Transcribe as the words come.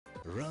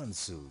Run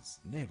shoes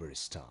never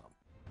stop.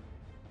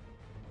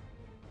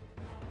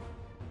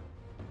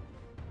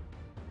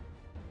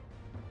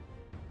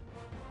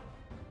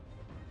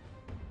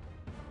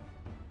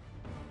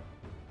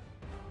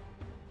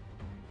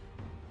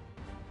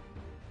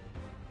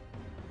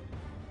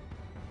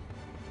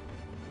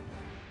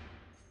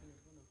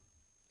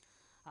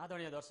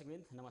 आदरणीय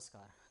दर्शकवृन्द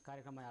नमस्कार।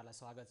 कार्यक्रममा यहाँलाई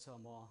स्वागत छ।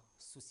 म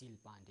सुशील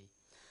पाण्डे।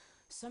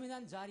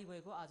 संविधान जारी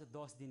भएको आज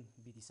 10 दिन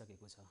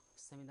बितिसकेको छ।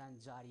 संविधान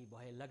जारी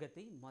भए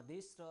लगत्तै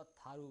मधेस र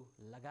थारू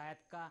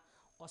लगायतका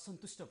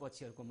असन्तुष्ट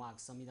पक्षहरूको माग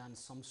संविधान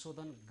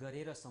संशोधन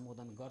गरेर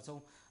सम्बोधन गर्छौं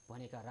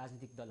भनेका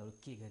राजनीतिक दलहरू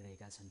के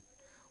गरिरहेका छन्?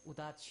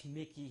 उता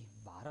छिमेकी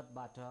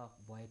भारतबाट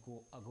भएको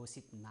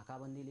अघोषित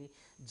नाकाबन्दीले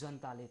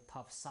जनताले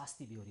थप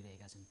शास्ति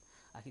बिहोरिरहेका छन्।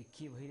 आखिर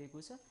के भइरहेको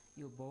छ?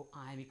 यो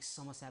बहुआयामिक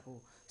समस्याको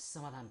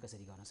समाधान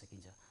कसरी गर्न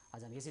सकिन्छ?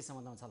 आज हामी यसै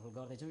सम्बन्धमा छलफल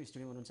गर्दैछौँ।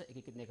 स्टुडियोमा हुनुहुन्छ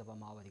एकीकृत नेकपा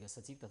माओवादीका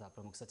सचिव तथा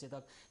प्रमुख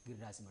सचेतक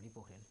गिरिराज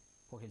पोखरेल।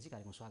 पोखरेलजी,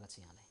 कार्यक्रममा स्वागत छ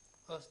यहाँलाई।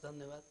 हस्,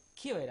 धन्यवाद।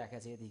 के भइरहेको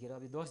छ यतिखेर?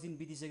 अब 10 दिन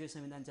बितिसक्यो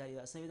संविधान जारी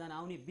भयो। संविधान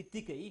आउने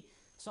बित्तिकै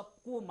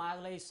सबको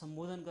मागलाई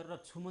सम्बोधन गरेर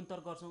छुमन्तर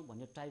गर्छौँ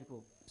भन्ने टाइपको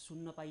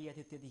सुन्न पाइएको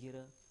थियो त्यतिखेर।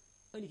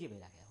 अहिले के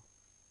भइरहेको हो?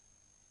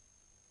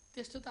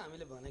 त्यस्तो त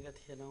हामीले भनेका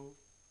थिएनौँ।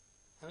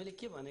 हामीले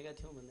के भनेका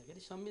थियौँ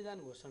भन्दाखेरि संविधान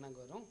घोषणा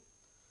गरौँ।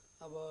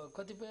 अब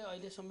कतिपय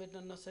अहिले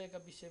समेट्न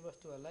नसकेका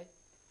विषयवस्तुहरूलाई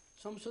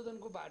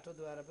संशोधनको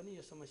बाटोद्वारा पनि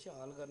यो समस्या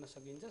हल गर्न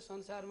सकिन्छ।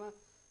 संसारमा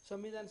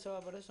संविधान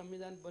सभाबाट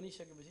संविधान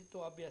बनिसकेपछि त्यो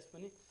अभ्यास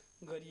पनि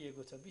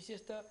गरिएको छ।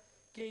 विशेष त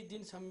केही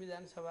दिन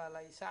संविधान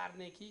सभालाई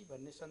सार्ने कि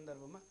भन्ने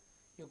सन्दर्भमा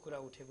यो कुरा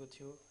उठेको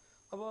थियो।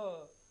 अब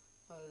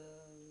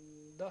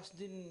 10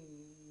 दिन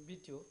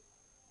बित्यो।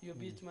 यो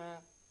बिचमा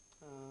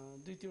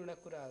दुई तीनवटा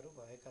कुराहरू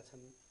भएका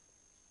छन्।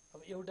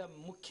 अब एउटा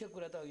मुख्य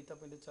कुरा त अघि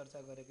तपाईँले चर्चा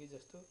गरेकै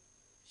जस्तो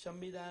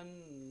संविधान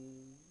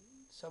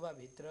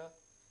सभाभित्र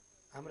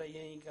हाम्रा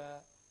यहीँका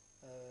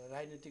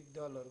राजनीतिक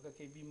दलहरूका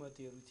केही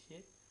विमतिहरू थिए।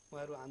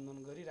 उहाँहरू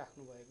आन्दोलन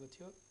गरिराख्नु भएको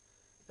थियो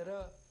र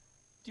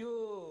त्यो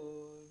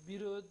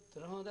विरोध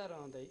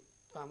रहँदै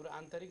त्यो हाम्रो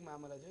आन्तरिक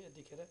मामला थियो।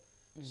 यतिखेर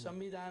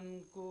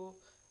संविधानको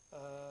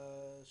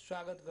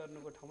स्वागत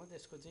गर्नुको ठाउँमा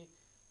त्यसको चाहिँ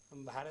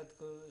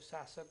भारतको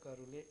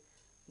शासकहरूले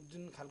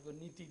जुन खालको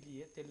नीति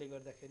लिए त्यसले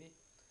गर्दाखेरि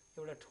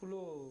एउटा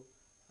ठुलो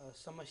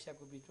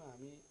समस्याको बिचमा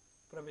हामी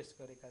प्रवेश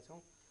गरेका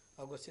छौँ।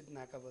 अघोषित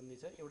नाकाबन्दी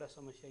छ, एउटा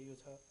समस्या यो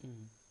छ।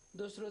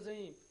 दोस्रो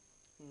चाहिँ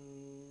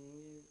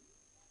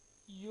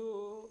यो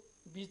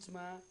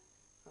बिचमा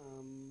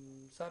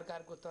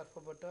सरकारको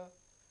तर्फबाट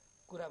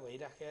कुरा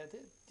भइराखेका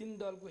थिए। 3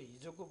 दलको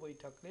हिजोको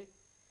बैठकले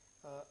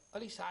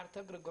अलिक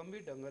सार्थक र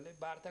गम्भीर ढङ्गले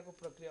वार्ताको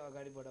प्रक्रिया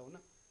अगाडि बढाउन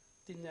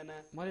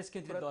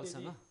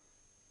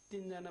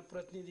 3जना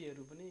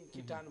प्रतिनिधिहरू पनि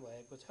किटान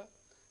भएको छ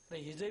र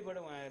हिजैबाट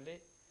उहाँहरूले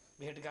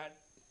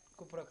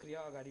भेटघाटको प्रक्रिया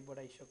अगाडि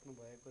बढाइसक्नु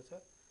भएको छ।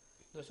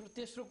 दोस्रो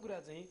तेस्रो कुरा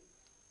चाहिँ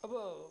अब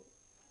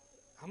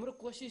हाम्रो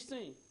कोसिस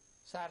चाहिँ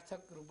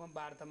सार्थक रूपमा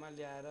वार्तामा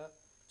ल्याएर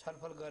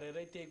छलफल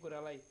गरेरै त्यही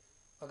कुरालाई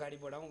अगाडि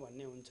बढाउँ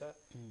भन्ने हुन्छ।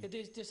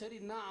 यदि त्यसरी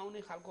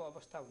नआउने खालको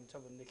अवस्था हुन्छ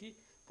भनेदेखि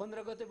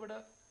 15 गतेबाट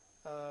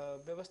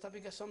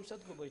व्यवस्थापिका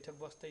संसदको बैठक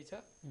बस्दैछ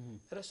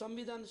र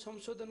संविधान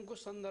संशोधनको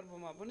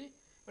सन्दर्भमा पनि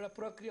एउटा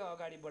प्रक्रिया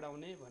अगाडि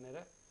बढाउने भनेर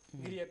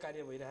गृह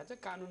कार्य भइरहेछ।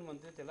 कानुन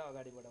मन्त्रीले त्यसलाई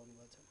अगाडि बढाउनु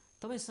भएको छ।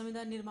 तपाईँ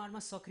संविधान निर्माणमा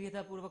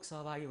सक्रियतापूर्वक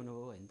सहभागी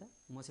हुनुभयो होइन त?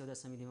 मस्यौदा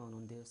समितिमा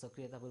हुनुहुन्थ्यो,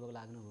 सक्रियतापूर्वक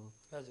लाग्नुभयो।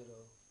 हजुर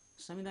हो।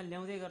 संविधान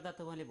ल्याउँदै गर्दा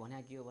तपाईँले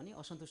भने के हो भने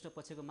असन्तुष्ट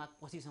पक्षको माग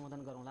पछि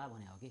समाधान गरौँला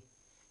भने हो कि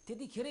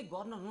त्यतिखेरै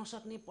गर्न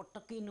नसक्ने,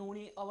 पटक्कै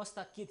नहुने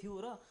अवस्था के थियो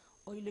र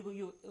अहिलेको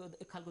यो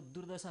एक खालको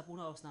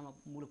दुर्दशापूर्ण अवस्थामा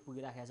मुलुक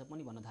पुगिराखेको छ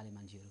पनि भन्न थाले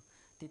मान्छेहरू।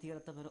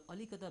 त्यतिखेर तपाईँहरू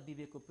अलिकता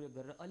विवेकको प्रयोग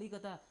गरेर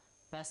अलिकता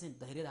प्यासेन्ट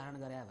धैर्य धारण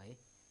गरे भए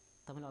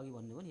तपाईँले अघि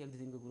भन्नुभयो नि 1-2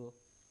 दिनको कुरो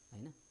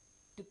होइन,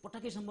 त्यो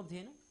पटक्कै सम्भव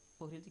थिएन।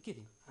 पोखरेल चाहिँ के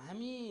थियो?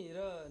 हामी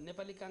र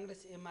नेपाली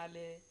काङ्ग्रेस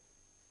एमाले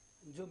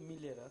जो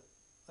मिलेर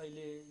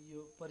अहिले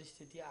यो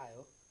परिस्थिति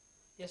आयो,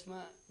 यसमा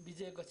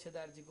विजय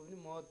कक्षदारजीको पनि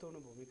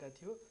महत्त्वपूर्ण भूमिका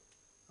थियो।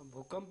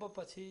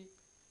 भूकम्पपछि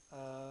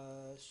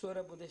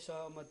 16 बुँदे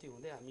सहमति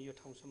हुँदै हामी यो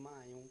ठाउँसम्म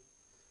आयौँ।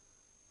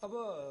 अब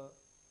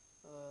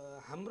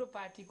हाम्रो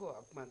पार्टीको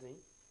हकमा चाहिँ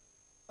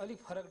अलिक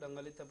फरक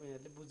ढङ्गले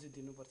तपाईँहरूले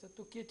बुझिदिनुपर्छ।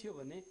 त्यो के थियो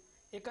भने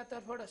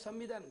एकातर्फबाट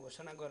संविधान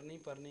घोषणा गर्नै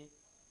पर्ने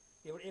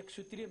एउटा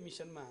एकसूत्रीय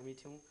मिसनमा हामी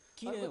थियौँ।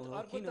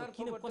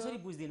 कसरी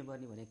बुझ्दिनु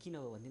पर्ने भने किन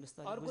हो भनिदिनुहोस् त।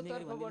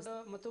 अर्कोतर्फबाट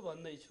म त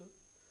भन्दैछु,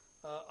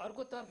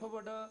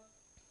 अर्कोतर्फबाट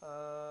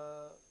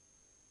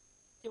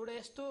एउटा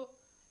यस्तो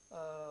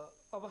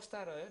अवस्था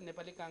रह्यो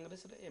नेपाली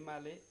काङ्ग्रेस र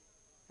एमाले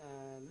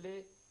ले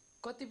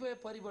कतिपय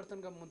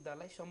परिवर्तनका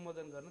मुद्दालाई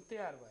सम्बोधन गर्न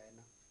तयार भएन।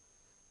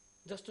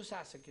 जस्तो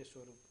शासकीय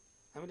स्वरूप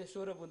हामीले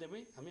 16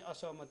 बुँदेमै हामी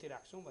असहमति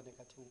राख्छौँ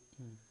भनेका थियौँ।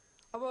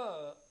 अब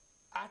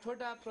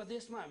 8वटा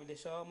प्रदेशमा हामीले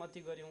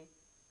सहमति गऱ्यौँ।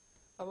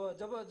 अब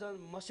जब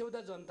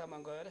मस्यौदा जनतामा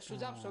गएर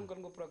सुझाव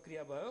सङ्कलनको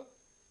प्रक्रिया भयो,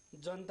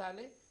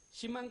 जनताले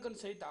सीमाङ्कन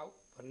सहित आऊ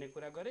भन्ने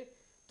कुरा गरे।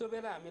 त्यो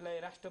बेला हामीलाई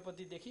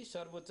राष्ट्रपतिदेखि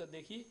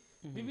सर्वोच्चदेखि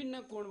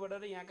विभिन्न कोणबाट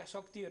र यहाँका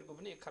शक्तिहरूको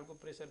पनि एक खालको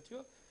प्रेसर थियो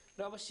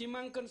र अब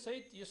सीमाङ्कन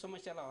सहित यो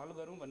समस्यालाई हल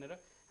गरौँ भनेर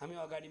हामी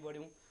अगाडि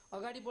बढ्यौँ।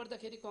 अगाडि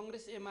बढ्दाखेरि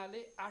काङ्ग्रेस एमाले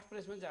 8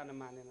 प्रदेशमा जान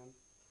मानेनन्।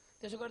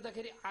 त्यसो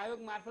गर्दाखेरि आयोग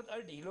मार्फत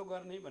अलि ढिलो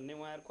गर्ने भन्ने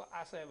उहाँहरूको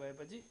आशय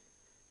भएपछि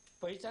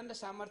पहिचान र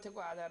सामर्थ्यको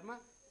आधारमा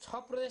 6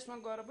 प्रदेशमा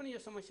गएर पनि यो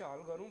समस्या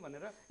हल गरौँ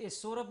भनेर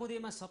 16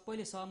 बुँदेमा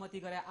सबैले सहमति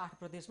गरे 8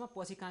 प्रदेशमा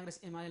पछि काङ्ग्रेस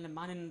एमालेले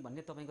मानेन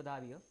भन्ने तपाईँको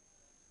दाबी हो?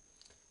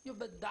 यो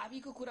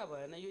दाबीको कुरा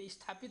भएन, यो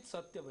स्थापित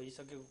सत्य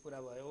भइसकेको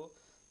कुरा भयो।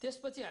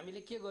 त्यसपछि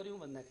हामीले के गर्यौँ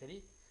भन्दाखेरि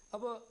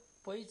अब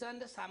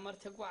पहिचान र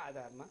सामर्थ्यको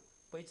आधारमा,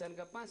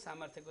 पहिचानका 5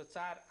 सामर्थ्यको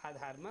 4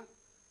 आधारमा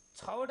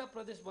 6वटा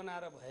प्रदेश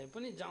बनाएर भए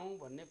पनि जाउँ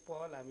भन्ने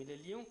पहल हामीले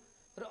लियौँ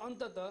र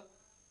अन्ततः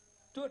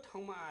त्यो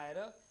ठाउँमा आएर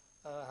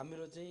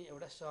हाम्रो चाहिँ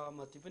एउटा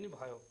सहमति पनि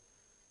भयो।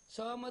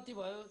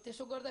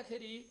 त्यसो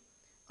गर्दाखेरि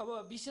अब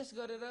विशेष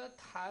गरेर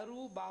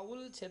थारू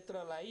बाहुल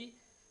क्षेत्रलाई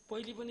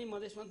पहिले पनि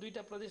मधेसमा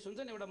 2टा प्रदेश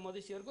हुन्छन्, एउटा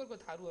मधेसीहरूको अर्को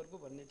थारूहरूको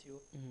भन्ने थियो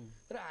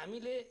र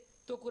हामीले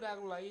त्यो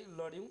कुराको लागि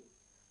लड्यौँ।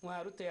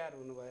 उहाँहरू तयार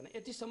हुनु भएन।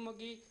 यतिसम्म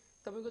कि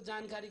तपाईँको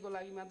जानकारीको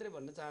लागि मात्रै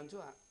भन्न चाहन्छु,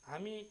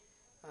 हामी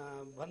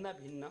भन्दा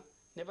भिन्न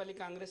नेपाली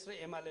काङ्ग्रेस र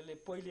एमालेले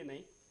पहिले नै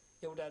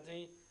एउटा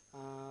चाहिँ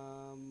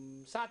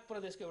 7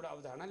 प्रदेशको एउटा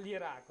अवधारणा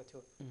लिएर आएको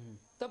थियो।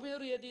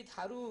 तपाईँहरू यदि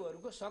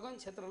थारूहरूको सघन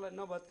क्षेत्रलाई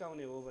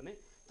नभत्काउने हो भने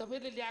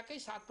तपाईँहरूले ल्याएकै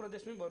 7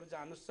 प्रदेशमै बरु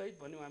जानुहोस् सहित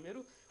भन्यौँ हामीहरू।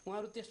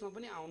 उहाँहरू त्यसमा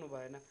पनि आउनु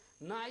भएन।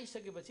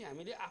 नआइसकेपछि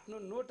हामीले आफ्नो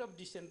नोट अफ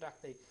डिसिसन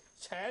राख्दै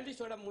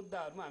 46वटा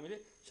मुद्दाहरूमा हामीले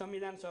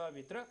संविधान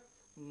सभाभित्र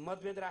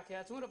मतभेद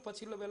राखेका छौँ र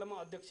पछिल्लो बेलामा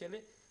अध्यक्षले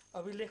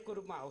अभिलेखको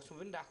रूपमा हाउसमा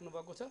पनि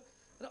राख्नुभएको छ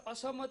र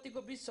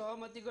असहमतिको बीच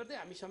सहमति गर्दै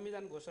हामी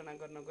संविधान घोषणा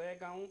गर्न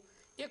गएका हौँ।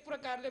 एक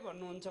प्रकारले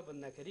भन्नुहुन्छ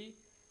भन्दाखेरि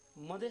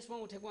मधेसमा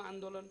उठेको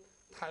आन्दोलन,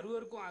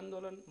 थारूहरूको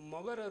आन्दोलन,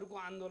 मगरहरूको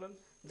आन्दोलन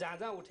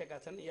जहाँ उठेका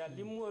छन् या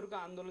लिम्बूहरूको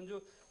आन्दोलन जो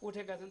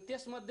उठेका छन्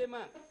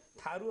त्यसमध्येमा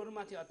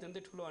थारूहरूमाथि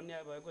अत्यन्तै ठुलो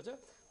अन्याय भएको छ,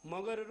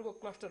 मगरहरूको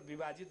क्लस्टर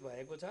विभाजित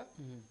भएको छ,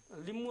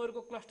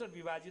 लिम्बूहरूको क्लस्टर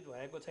विभाजित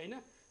भएको छैन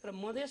र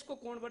मधेसको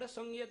कोणबाट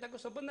सङ्घीयताको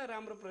सबभन्दा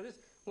राम्रो प्रदेश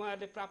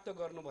उहाँहरूले प्राप्त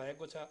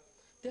गर्नुभएको छ।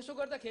 त्यसो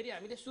गर्दाखेरि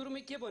हामीले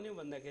सुरुमै के भन्यौँ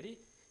भन्दाखेरि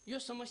यो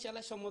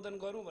समस्यालाई सम्बोधन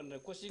गरौँ भनेर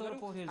कोसिस गरौँ,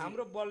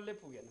 हाम्रो बलले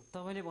पुगेन।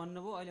 तपाईँले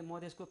भन्नुभयो अहिले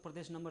मधेसको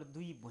प्रदेश नम्बर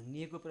 2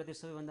 भनिएको प्रदेश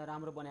सबैभन्दा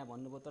राम्रो बनायो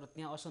भन्नुभयो, तर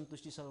त्यहाँ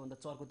असन्तुष्टि सबैभन्दा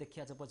चर्को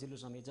देखिया छ पछिल्लो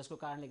समय, जसको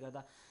कारणले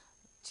गर्दा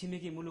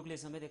छिमेकी मुलुकले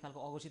समेत एक खालको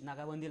अघोषित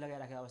नाकाबन्दी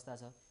लगाइराखेको अवस्था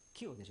छ।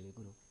 के हो त्यसको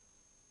कुरो?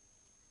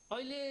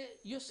 अहिले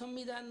यो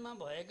संविधानमा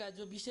भएका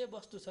जो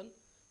विषयवस्तु छन्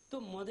त्यो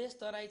मधेस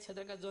तराई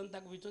क्षेत्रका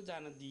जनताको बिचमा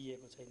जान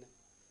दिइएको छैन।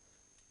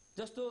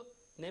 जस्तो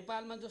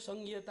नेपालमा जो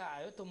सङ्घीयता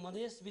आयो त्यो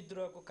मधेस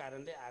विद्रोहको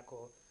कारणले आएको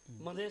हो।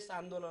 मधेस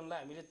आन्दोलनलाई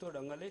हामीले त्यो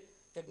ढङ्गले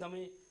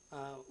एकदमै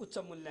उच्च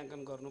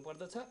मूल्याङ्कन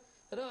गर्नुपर्दछ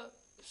र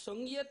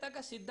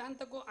सङ्घीयताका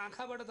सिद्धान्तको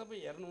आँखाबाट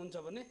तपाईँ हेर्नुहुन्छ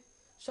भने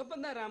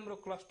सबभन्दा राम्रो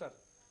क्लस्टर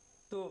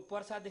त्यो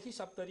पर्सादेखि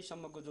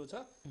सप्तरीसम्मको जो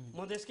छ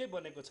मधेसकै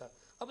बनेको छ।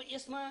 अब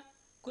यसमा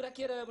कुरा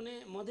के रह्यो भने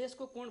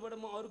मधेसको कोणबाट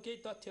म अरू केही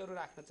तथ्यहरू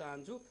राख्न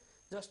चाहन्छु।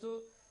 जस्तो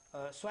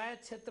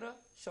स्वायत्त क्षेत्र,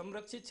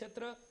 संरक्षित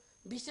क्षेत्र,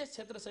 विशेष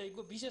क्षेत्र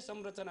सहितको विशेष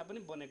संरचना पनि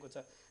बनेको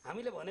छ।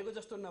 हामीले भनेको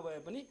जस्तो नभए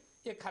पनि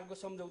एक खालको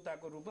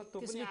सम्झौताको रूपमा त्यो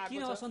पनि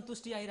आएको छ।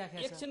 असन्तुष्टि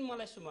आइराखेको छ। एकछिन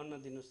मलाई भन्न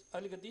दिनुहोस्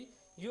अलिकति।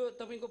 यो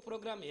तपाईँको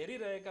प्रोग्राम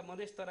हेरिरहेका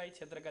मधेस तराई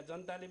क्षेत्रका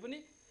जनताले पनि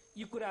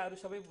यी कुराहरू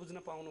सबै बुझ्न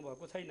पाउनु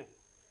भएको छैन।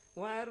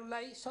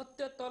 उहाँहरूलाई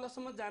सत्य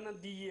तलसम्म जान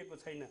दिइएको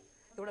छैन।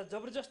 एउटा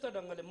जबरजस्त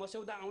ढङ्गले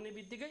मस्यौदा आउने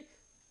बित्तिकै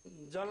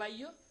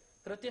जलाइयो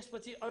र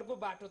त्यसपछि अर्को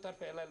बाटोतर्फ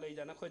यसलाई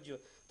लैजान खोजियो।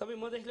 तपाईँ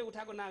मधेसले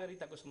उठाएको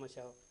नागरिकताको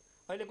समस्या हो।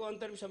 अहिलेको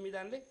अन्तरिम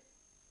संविधानले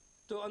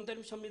त्यो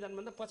अन्तरिम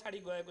संविधानभन्दा पछाडि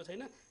गएको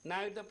छैन।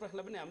 नागरिकता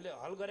प्रश्नलाई पनि हामीले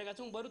हल गरेका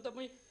छौँ। बरु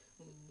तपाईँ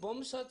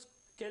वंशज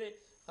के अरे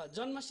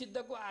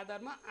जन्मसिद्धको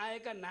आधारमा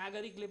आएका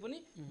नागरिकले पनि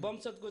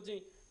वंशजको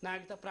चाहिँ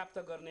नागरिकता प्राप्त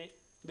गर्ने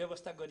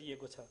व्यवस्था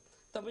गरिएको छ।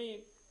 तपाईँ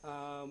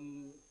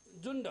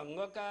जुन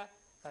ढङ्गका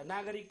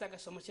नागरिकताका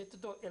समस्या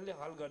त्यो यसले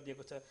हल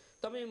गरिदिएको छ।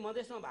 तपाईँ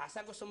मधेसमा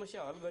भाषाको समस्या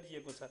हल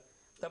गरिएको छ।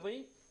 तपाईँ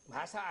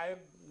भाषा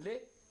आयोगले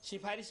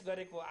सिफारिस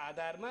गरेको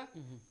आधारमा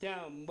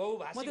त्यहाँ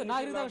बहुभाषिक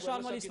नागरिकता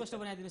सवालमा स्पष्ट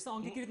बनाइदिनुहोस् त।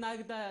 अङ्गीकृत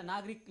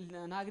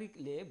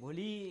नागरिकले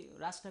भोलि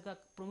राष्ट्रका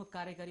प्रमुख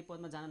कार्यकारी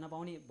पदमा जान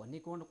नपाउने भन्ने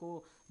कोणको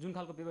जुन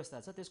खालको व्यवस्था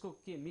छ त्यसको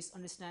के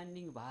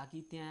मिसअन्डरस्ट्यान्डिङ भयो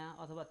कि त्यहाँ,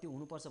 अथवा त्यो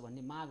हुनुपर्छ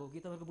भन्ने माग हो कि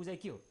तपाईँको बुझाइ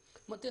के हो?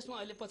 म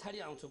त्यसमा अहिले पछाडि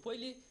आउँछु।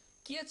 पहिले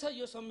के छ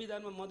यो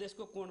संविधानमा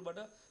मधेसको कोणबाट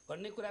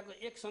भन्ने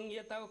कुराको एक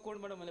सङ्घीयताको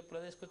कोणबाट मैले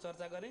प्रदेशको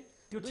चर्चा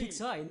गरेँ। त्यो ठिक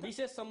छ हैन?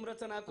 विशेष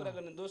संरचनाको कुरा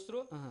गर्ने दोस्रो,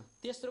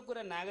 तेस्रो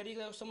कुरा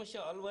नागरिकताको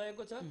समस्या हल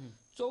भएको छ।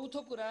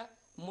 चौथो कुरा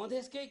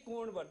मधेसकै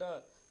कोणबाट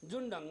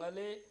जुन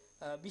ढङ्गले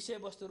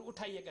विषयवस्तुहरू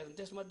उठाइएका छन्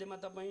त्यसमध्येमा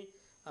तपाईँ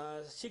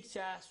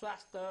शिक्षा,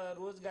 स्वास्थ्य,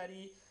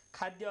 रोजगारी,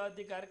 खाद्य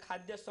अधिकार,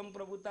 खाद्य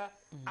सम्प्रभुता,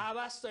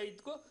 आवास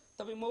सहितको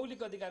तपाईँ मौलिक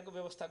अधिकारको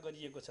व्यवस्था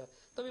गरिएको छ।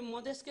 तपाईँ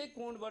मधेसकै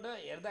कोणबाट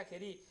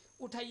हेर्दाखेरि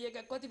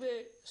उठाइएका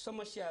कतिपय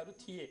समस्याहरू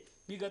थिए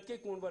विगतकै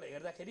कोणबाट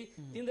हेर्दाखेरि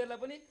तिनीहरूलाई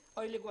पनि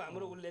अहिलेको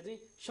हाम्रो उसले चाहिँ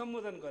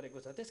सम्बोधन गरेको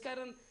छ।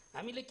 त्यसकारण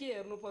हामीले के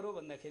हेर्नु पर्यो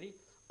भन्दाखेरि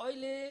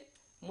अहिले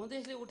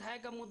मधेसले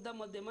उठाएका मुद्दा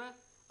मध्येमा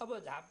अब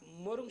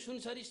मोरुङ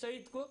सुनसरी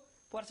सहितको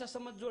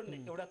पर्सासम्म जोड्ने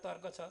एउटा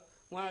तर्क छ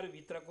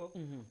उहाँहरूभित्रको।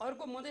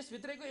 अर्को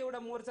मधेसभित्रैको एउटा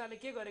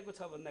मोर्चाले के गरेको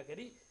छ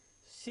भन्दाखेरि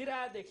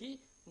सिरादेखि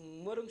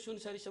मोरुङ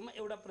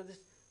सुनसरीसम्म एउटा प्रदेश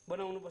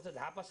बनाउनुपर्छ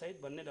झापा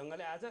सहित भन्ने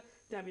ढङ्गले आज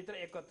त्यहाँभित्र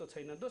एकत्व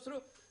छैन। दोस्रो,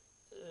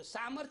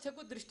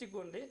 सामर्थ्यको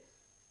दृष्टिकोणले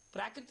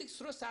प्राकृतिक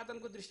स्रोत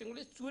साधनको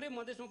दृष्टिकोणले चुरे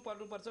मधेसमा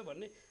पर्नुपर्छ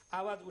भन्ने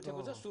आवाज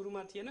उठेको छ।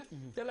 सुरुमा थिएन,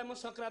 त्यसलाई म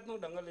सकारात्मक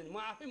ढङ्गले म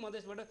आफै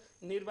मधेसबाट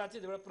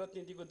निर्वाचित एउटा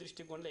प्रतिनिधिको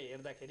दृष्टिकोणले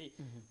हेर्दाखेरि।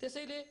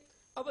 त्यसैले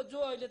अब जो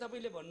अहिले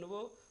तपाईँले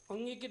भन्नुभयो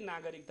अङ्गीकृत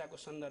नागरिकताको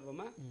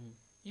सन्दर्भमा,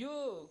 यो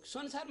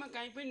संसारमा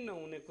कहीँ पनि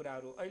नहुने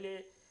कुराहरू अहिले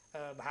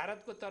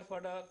भारतको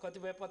तर्फबाट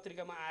कतिपय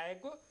पत्रिकामा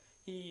आएको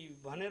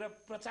भनेर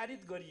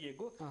प्रचारित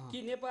गरिएको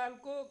कि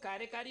नेपालको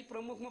कार्यकारी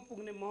प्रमुखमा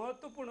पुग्ने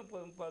महत्त्वपूर्ण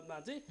पदमा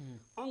चाहिँ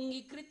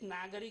अङ्गीकृत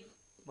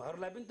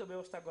नागरिकहरूलाई पनि त्यो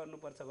व्यवस्था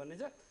गर्नुपर्छ भन्ने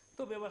छ।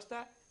 त्यो व्यवस्था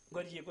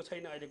गरिएको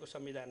छैन अहिलेको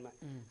संविधानमा।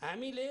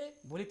 हामीले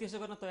भोलि त्यसो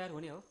गर्न तयार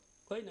हुने हो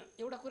होइन।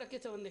 एउटा कुरा के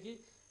छ भनेदेखि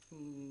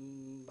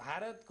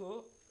भारतको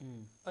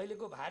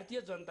अहिलेको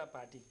भारतीय जनता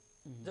पार्टी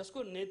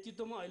जसको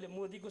नेतृत्वमा अहिले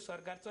मोदीको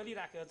सरकार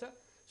चलिराखेको छ,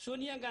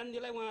 सोनिया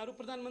गान्धीलाई उहाँहरू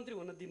प्रधानमन्त्री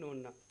हुन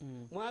दिनुहुन्न।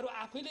 उहाँहरू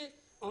आफैले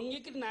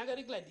अङ्गीकृत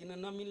नागरिकलाई दिन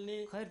नमिल्ने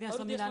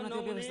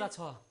व्यवस्था छ।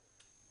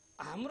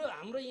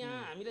 हाम्रो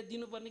यहाँ हामीले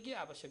दिनुपर्ने के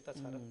आवश्यकता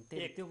छ र?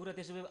 त्यो कुरा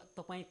त्यसो भए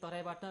तपाईँ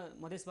तराईबाट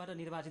मधेसबाट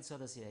निर्वाचित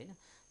सदस्य होइन,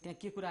 त्यहाँ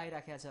के कुरा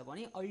आइराखेको छ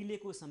भने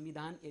अहिलेको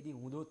संविधान यदि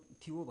हुँदो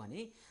थियो भने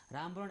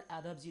रामवरण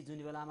यादवजी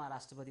जुन बेलामा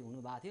राष्ट्रपति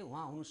हुनुभएको थियो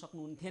उहाँ हुनु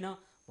सक्नुहुन्थेन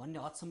भन्ने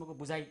हदसम्मको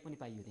बुझाइ पनि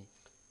पाइयो त्यहाँ।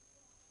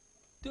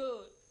 त्यो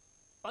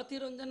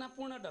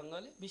अतिरञ्जनापूर्ण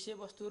ढङ्गले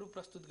विषयवस्तुहरू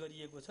प्रस्तुत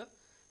गरिएको छ।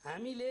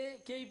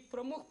 हामीले केही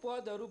प्रमुख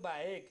पदहरू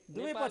बाहेक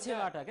दुवै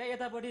पक्षबाट क्या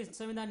यतापट्टि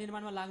संविधान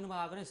निर्माणमा लाग्नु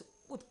भएको भने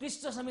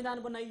उत्कृष्ट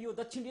संविधान बनाइयो,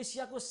 दक्षिण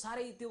एसियाको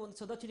साह्रै त्यो भन्छ,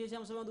 दक्षिण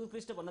एसियामा सबैभन्दा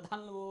उत्कृष्ट भन्न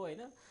थाल्नुभयो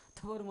होइन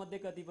तपाईँहरू मध्ये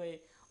कतिपय।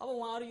 अब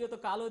उहाँहरू यो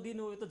त कालो दिन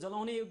हो, यो त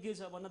जलाउने योग्य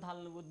छ भन्न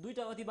थाल्नुभयो।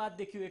 दुईवटा अतिवाद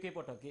देखियो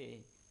एकैपटक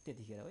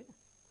त्यतिखेर होइन।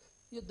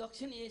 यो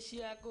दक्षिण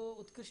एसियाको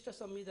उत्कृष्ट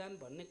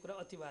संविधान भन्ने कुरा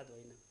अतिवाद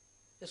होइन,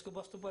 यसको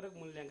वस्तुपरक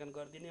मूल्याङ्कन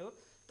गरिदिने हो।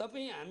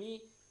 तपाईँ हामी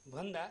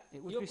भन्दा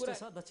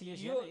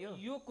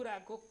यो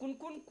कुराको कुन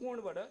कुन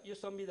कोणबाट यो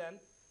संविधान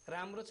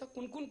राम्रो छ,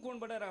 कुन कुन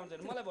कोणबाट राम्रो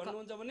छैन मलाई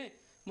भन्नुहुन्छ भने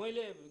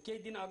मैले केही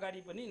दिन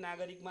अगाडि पनि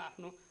नागरिकमा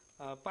आफ्नो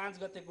 5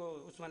 गतेको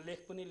उसमा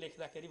लेख पनि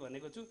लेख्दाखेरि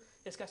भनेको छु,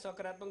 यसका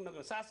सकारात्मक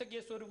नकारात्मक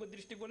शासकीय स्वरूपको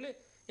दृष्टिकोणले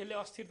यसले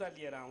अस्थिरता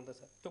लिएर आउँदछ।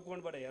 त्यो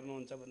कोणबाट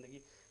हेर्नुहुन्छ भनेदेखि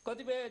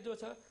कतिपय जो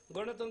छ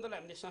गणतन्त्रलाई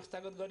हामीले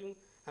संस्थागत गऱ्यौँ,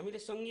 हामीले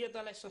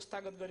सङ्घीयतालाई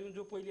संस्थागत गऱ्यौँ,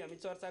 जो पहिले हामी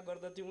चर्चा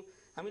गर्दथ्यौँ।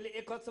 हामीले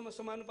एक हदसम्म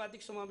समानुपातिक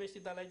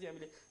समावेशितालाई चाहिँ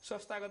हामीले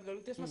संस्थागत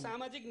गऱ्यौँ। त्यसमा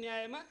सामाजिक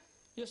न्यायमा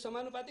यो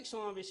समानुपातिक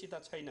समावेशिता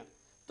छैन।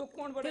 त्यो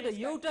कोणबाट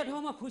एउटा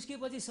ठाउँमा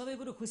खुस्केपछि सबै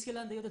कुरो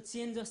खुस्केला नि त, यो त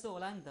चेन जस्तो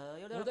होला नि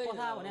त।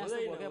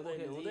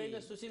 हुँदैन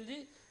सुशीलजी,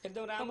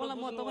 एकदम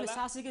राम्रो। तपाईँले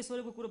शासकीय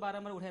स्वरूपको कुरो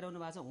बारम्बार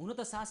उठाइरहनु भएको छ। हुन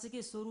त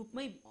शासकीय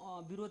स्वरूपमै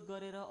विरोध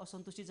गरेर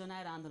असन्तुष्टि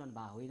जनाएर आन्दोलन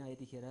भएको होइन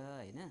यतिखेर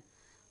होइन।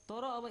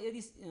 तर अब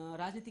यदि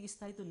राजनीतिक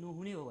स्थायित्व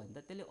नहुने हो भने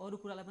त त्यसले अरू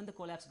कुरालाई पनि त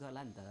कोल्याप्स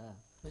गर्ला नि त।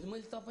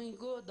 मैले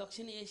तपाईँको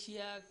दक्षिण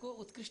एसियाको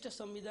उत्कृष्ट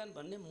संविधान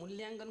भन्ने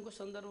मूल्याङ्कनको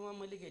सन्दर्भमा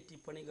मैले केही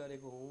टिप्पणी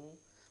गरेको हुँ।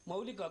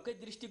 मौलिक हककै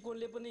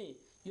दृष्टिकोणले पनि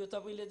यो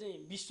तपाईँले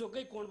चाहिँ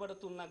विश्वकै कोणबाट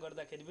तुलना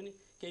गर्दाखेरि पनि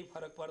केही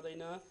फरक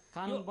पर्दैन।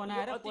 कानुन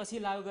बनाएर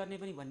पछि लागू गर्ने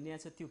पनि भन्ने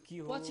छ, त्यो के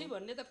हो? पछि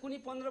भन्ने त कुनै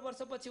 15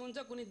 वर्षपछि हुन्छ,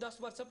 कुनै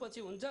 10 वर्षपछि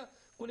हुन्छ,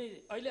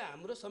 कुनै अहिले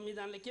हाम्रो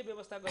संविधानले के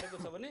व्यवस्था गरेको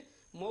छ भने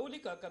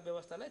मौलिक हकका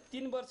व्यवस्थालाई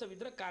 3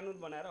 वर्षभित्र कानुन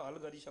बनाएर हल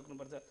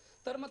गरिसक्नुपर्छ।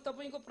 तर म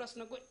तपाईँको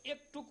प्रश्नको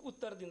एक टुक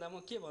उत्तर दिँदा म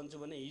के भन्छु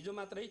भने हिजो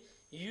मात्रै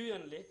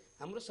युएनले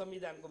हाम्रो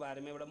संविधानको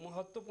बारेमा एउटा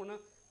महत्त्वपूर्ण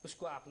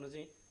उसको आफ्नो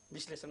चाहिँ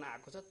विश्लेषण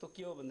आएको छ। त्यो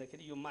के हो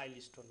भन्दाखेरि यो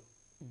माइलस्टोन हो।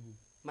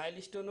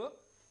 माइलस्टोन हो,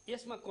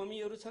 यसमा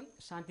कमीहरू छन्,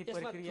 शान्ति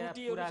प्रक्रिया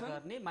पूरा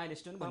गर्ने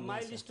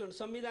माइलस्टोन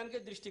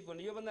संविधानकै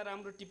दृष्टिकोण। योभन्दा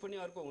राम्रो टिप्पणी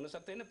अर्को हुन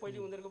सक्दैन।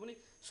 पहिले उनीहरूको पनि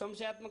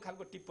संशयात्मक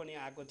खालको टिप्पणी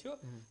आएको थियो।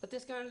 र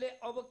त्यस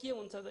कारणले अब के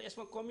हुन्छ त,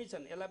 यसमा कमी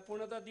छन्, यसलाई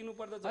पूर्णता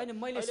दिनुपर्दछ,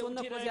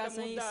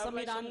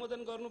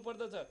 सम्बोधन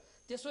गर्नुपर्दछ।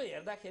 त्यसो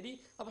हेर्दाखेरि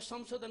अब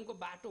संशोधनको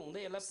बाटो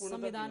हुँदै यसलाई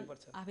पूर्णता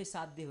दिनुपर्छ। आफै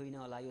साध्य होइन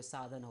होला, यो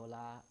साधन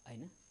होला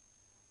होइन,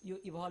 यो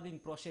इभल्भिङ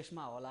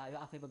प्रोसेसमा होला, यो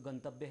आफैमा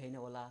गन्तव्य होइन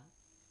होला,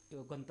 यो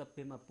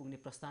गन्तव्यमा पुग्ने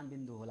प्रस्थान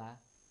बिन्दु होला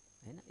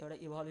होइन। एउटा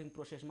इभल्भिङ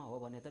प्रोसेसमा हो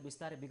भने त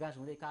बिस्तारै विकास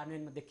हुँदै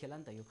कार्यान्वयनमा देखिएला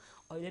नि त। यो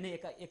अहिले नै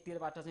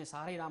एकतिरबाट चाहिँ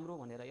साह्रै राम्रो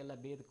भनेर यसलाई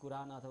वेद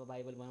कुरान अथवा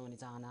बाइबल बनाउने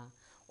चाहना,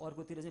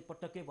 अर्कोतिर चाहिँ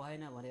पटक्कै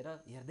भएन भनेर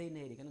हेर्दै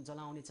नहेरिकन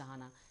जलाउने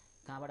चाहना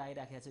कहाँबाट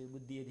आइराखेको छ यो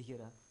बुद्धि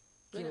यतिखेर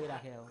के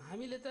भइराखेको हो?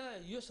 हामीले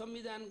त यो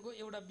संविधानको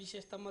एउटा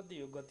विशेषता मध्ये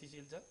यो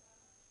गतिशील छ।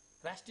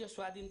 राष्ट्रिय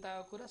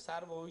स्वाधीनताको कुरा,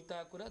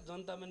 सार्वभौमिकताको कुरा,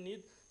 जनतामा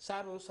निहित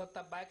सार्वभौम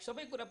सत्ता बाहेक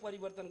सबै कुरा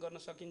परिवर्तन गर्न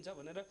सकिन्छ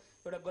भनेर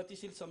एउटा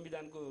गतिशील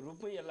संविधानको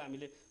रूपमै यसलाई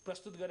हामीले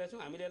प्रस्तुत गरेका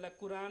छौँ। हामीले यसलाई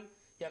कुरान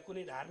या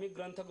कुनै धार्मिक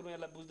ग्रन्थको रूपमा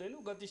यसलाई बुझ्दैनौँ।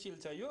 गतिशील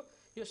छ यो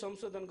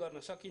संशोधन गर्न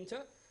सकिन्छ।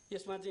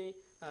 यसमा चाहिँ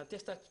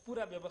त्यस्ता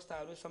पुरा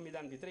व्यवस्थाहरू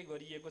संविधानभित्रै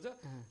गरिएको छ।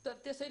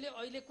 तर त्यसैले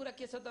अहिले कुरा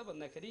के छ त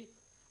भन्दाखेरि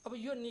अब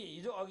यो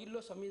हिजो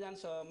अघिल्लो संविधान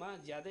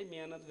सभामा ज्यादै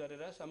मेहनत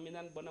गरेर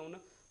संविधान बनाउन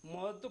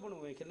महत्त्वपूर्ण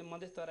भूमिका खेल्ने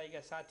मधेस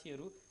तराईका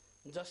साथीहरू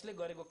जसले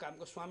गरेको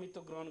कामको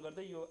स्वामित्व ग्रहण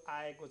गर्दै यो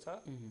आएको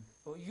छ।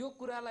 यो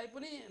कुरालाई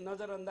पनि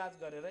नजरअन्दाज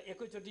गरेर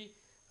एकैचोटि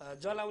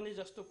जलाउने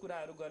जस्तो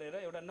कुराहरू गरेर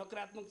एउटा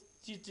नकारात्मक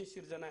चिज चाहिँ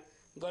सिर्जना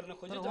गर्न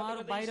खोजे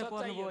जान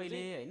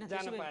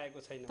पाएको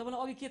छैन। तपाईँले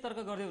अघि के तर्क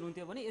गर्दै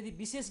हुनुहुन्थ्यो भने यदि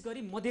विशेष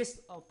गरी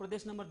मधेस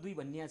प्रदेश नम्बर 2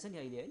 भन्ने छ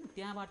नि अहिले होइन,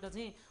 त्यहाँबाट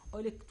चाहिँ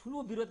अहिले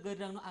ठुलो विरोध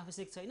गरिरहनु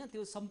आवश्यक छैन,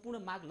 त्यो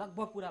सम्पूर्ण माग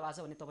लगभग पुरा भएको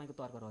छ भन्ने तपाईँको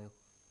तर्क रह्यो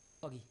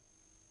अघि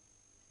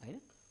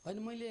होइन? होइन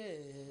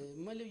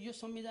मैले यो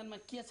संविधानमा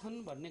के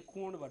छन् भन्ने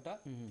कोणबाट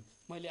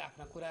मैले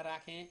आफ्ना कुरा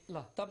राखेँ।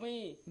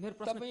 तपाईँ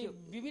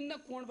विभिन्न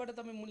कोणबाट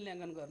तपाईँ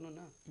मूल्याङ्कन गर्नु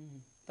न।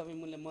 तपाईँ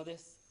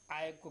मधेस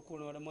आयोगको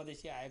कोणबाट,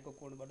 मधेसी आयोगको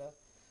कोणबाट,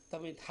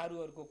 तपाईँ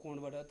थारूहरूको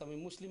कोणबाट, तपाईँ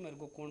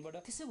मुस्लिमहरूको कोणबाट,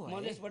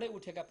 मधेसबाटै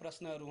उठेका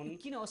प्रश्नहरू हुन्।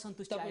 किन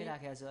असन्तुष्टि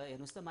आइराखेको छ?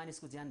 हेर्नुहोस् त,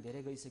 मानिसको ज्यान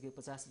धेरै गइसक्यो,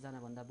 50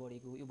 जनाभन्दा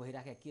बढीको यो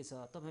भइराखेको के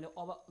छ? तपाईँले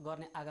अब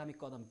गर्ने आगामी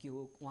कदम के हो?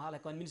 उहाँलाई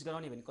कन्भिन्स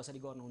गराउने भने कसरी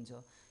गर्नुहुन्छ?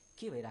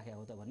 के भइराखेको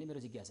हो त भन्ने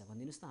मेरो जिज्ञासा,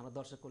 भनिदिनुहोस् न हाम्रो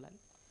दर्शकको लागि।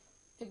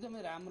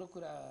 एकदमै राम्रो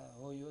कुरा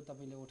हो यो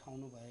तपाईँले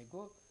उठाउनु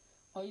भएको।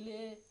 अहिले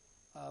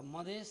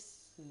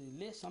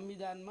मधेसले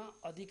संविधानमा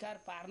अधिकार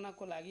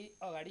पार्नको लागि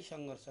अगाडि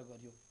सङ्घर्ष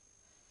गर्यो,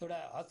 एउटा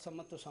हदसम्म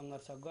त्यो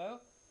सङ्घर्ष गयो।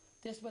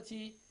 त्यसपछि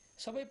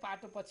सबै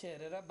पाटो पक्ष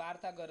हेरेर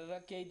वार्ता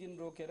गरेर केही दिन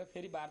रोकेर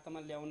फेरि वार्तामा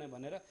ल्याउने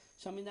भनेर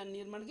संविधान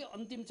निर्माणकै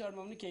अन्तिम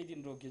चरणमा पनि केही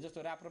दिन रोकियो।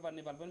 जस्तो राप्रपा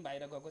नेपाल पनि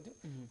बाहिर गएको थियो,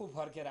 ऊ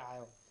फर्केर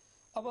आयो।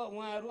 अब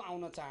उहाँहरू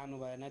आउन चाहनु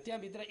भएन,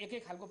 त्यहाँभित्र एकै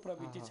खालको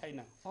प्रवृत्ति छैन।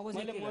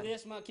 मैले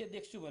मधेसमा के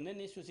देख्छु भने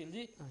नि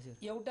सुशीलजी,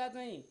 एउटा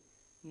चाहिँ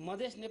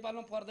मधेस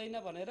नेपालमा पर्दैन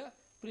भनेर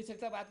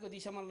पृथकतावादको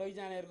दिशामा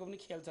लैजानेहरूको पनि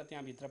खेल छ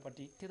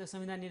त्यहाँभित्रपट्टि। त्यो त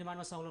संविधान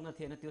निर्माणमा संलग्न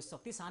थिएन, त्यो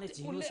शक्ति सानै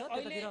झिनो छ।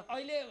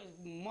 अहिले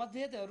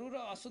मतभेदहरू र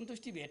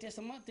असन्तुष्टि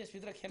भेटेसम्म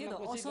त्यसभित्र खेल्न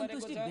कोसिस गरेको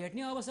छ। असन्तुष्टि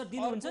भेट्ने अवसर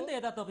दिनुहुन्छ नि त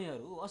यता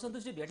तपाईँहरू।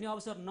 असन्तुष्टि भेट्ने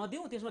अवसर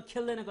नदिउँ, त्यसमा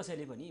खेल्दैन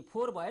कसैले पनि।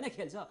 फोहोर भएन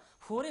खेल्छ,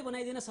 फोहोरै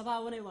बनाइदिन, सभा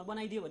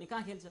बनाइदियो भने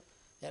कहाँ खेल्छ?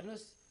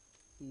 हेर्नुहोस्,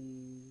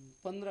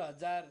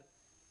 15,000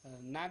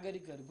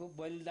 नागरिकहरूको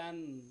बलिदान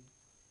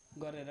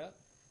गरेर,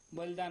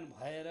 बलिदान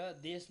भएर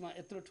देशमा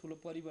यत्रो ठुलो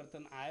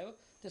परिवर्तन आयो।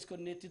 त्यसको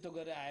नेतृत्व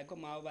गरेर आएको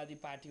माओवादी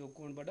पार्टीको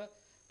कोणबाट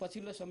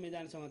पछिल्लो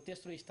संविधानसँग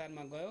तेस्रो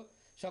स्थानमा गयो।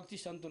 शक्ति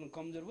सन्तुलन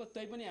कमजोर भयो,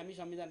 तैपनि हामी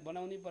संविधान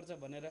बनाउनै पर्छ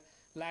भनेर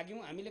लाग्यौँ।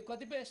 हामीले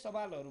कतिपय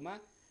सवालहरूमा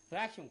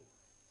राख्यौँ।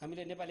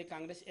 हामीले नेपाली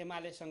काङ्ग्रेस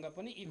एमालेसँग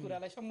पनि यी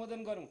कुरालाई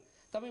सम्बोधन गरौँ।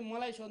 तपाईँ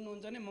मलाई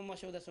सोध्नुहुन्छ भने म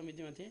मस्यौदा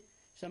समितिमा थिएँ।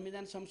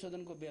 संविधान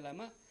संशोधनको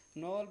बेलामा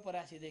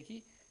नवलपरासीदेखि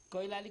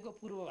कैलालीको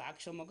पूर्व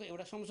भागसम्मको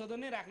एउटा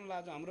संशोधनै राख्न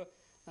लाग्यो हाम्रो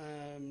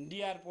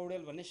डिआर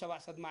पौडेल भन्ने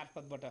सभासद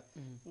मार्फतबाट।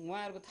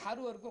 उहाँहरूको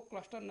थारूहरूको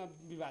क्लस्टर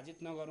विभाजित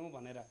नगरौँ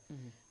भनेर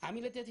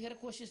हामीले त्यतिखेर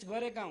कोसिस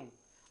गरेका हौँ।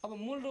 अब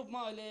मूल रूपमा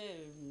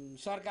अहिले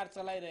सरकार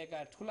चलाइरहेका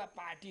ठुला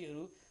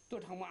पार्टीहरू त्यो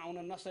ठाउँमा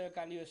आउन नसकेका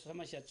कारण यो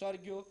समस्या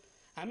चर्क्यो।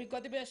 हामी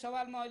कतिपय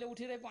सवालमा अहिले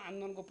उठिरहेको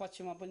आन्दोलनको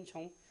पक्षमा पनि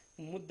छौँ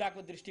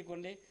मुद्दाको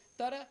दृष्टिकोणले।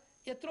 तर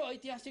यत्रो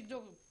ऐतिहासिक जो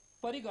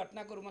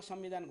परिघटनाको रूपमा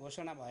संविधान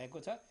घोषणा भएको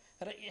छ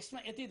र यसमा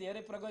यति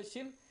धेरै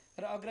प्रगतिशील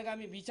र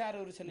अग्रगामी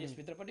विचारहरू छन्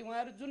यसभित्रपट्टि,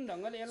 उहाँहरू जुन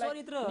ढङ्गले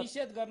यसलाई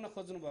निषेध गर्न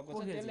खोज्नु भएको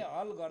छ त्यसले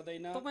हल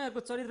गर्दैन। तपाईँहरूको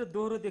चरित्र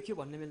दोहोरो देखियो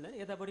भन्ने मिल्दैन,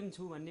 यतापट्टि पनि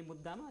छु भन्ने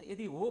मुद्दामा।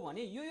 यदि हो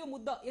भने यो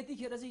मुद्दा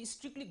यतिखेर चाहिँ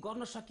स्ट्रिक्टली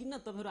गर्न सकिन्न,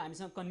 तपाईँहरू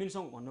हामीसँग कन्भिन्स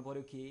हौँ भन्नु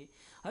पऱ्यो कि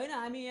होइन?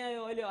 हामी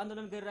यहाँ अहिले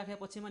आन्दोलन गरिराखेका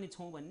पक्षमा नि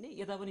छौँ भन्ने,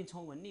 यता पनि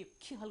छौँ भन्ने,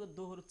 के खालको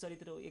दोहोरो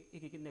चरित्र हो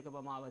एकीकृत नेकपा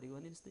माओवादीको?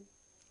 भनिदिनुहोस् त।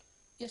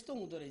 यस्तो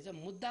हुँदो रहेछ,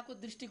 मुद्दाको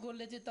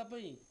दृष्टिकोणले चाहिँ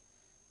तपाईँ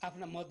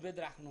आफ्ना मतभेद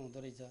राख्नु हुँदो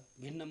रहेछ,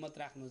 भिन्न मत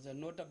राख्नु हुन्छ,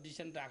 नोट अफ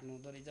डिसेन्ट राख्नु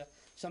हुँदो रहेछ।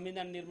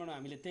 संविधान निर्माणमा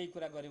हामीले त्यही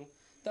कुरा गऱ्यौँ।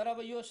 तर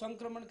अब यो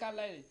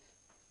सङ्क्रमणकाललाई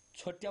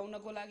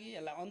छोट्याउनको लागि,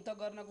 यसलाई अन्त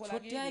गर्नको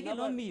लागि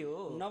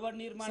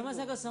नवनिर्माण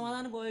समस्याको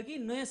समाधान भयो कि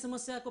नयाँ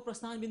समस्याको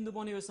प्रस्थान बिन्दु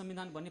बन्यो यो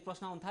संविधान भन्ने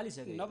प्रश्न आउन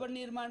थालिसक्यो।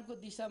 नवनिर्माणको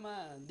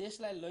दिशामा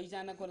देशलाई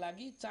लैजानको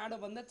लागि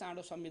चाँडोभन्दा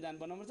चाँडो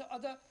संविधान बनाउनुपर्छ।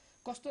 अझ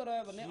कस्तो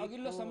रह्यो भने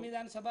अघिल्लो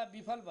संविधान सभा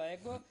विफल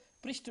भएको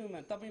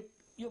पृष्ठभूमिमा तपाईँ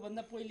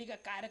योभन्दा पहिलेका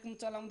कार्यक्रम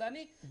चलाउँदा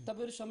नि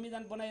तपाईँहरू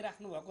संविधान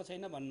बनाइराख्नु भएको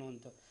छैन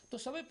भन्नुहुन्थ्यो। त्यो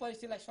सबै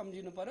परिस्थितिलाई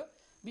सम्झिनु पर्यो।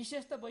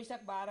 विशेष त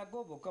वैशाख 12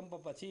 को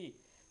भूकम्पपछि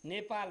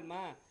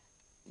नेपालमा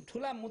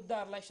ठुला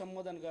मुद्दाहरूलाई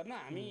सम्बोधन गर्न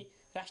हामी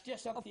राष्ट्रिय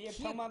शक्ति एक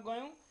ठाउँमा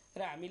गयौँ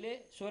र हामीले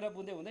 16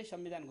 बुँदे हुँदै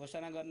संविधान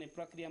घोषणा गर्ने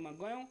प्रक्रियामा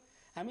गयौँ।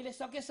 हामीले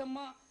सकेसम्म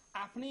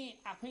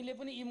आफैले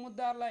पनि यी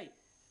मुद्दाहरूलाई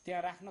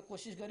त्यहाँ राख्न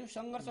कोसिस गऱ्यौँ,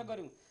 सङ्घर्ष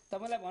गऱ्यौँ।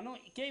 तपाईँलाई भनौँ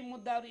केही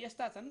मुद्दाहरू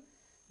यस्ता छन्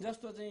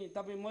जस्तो चाहिँ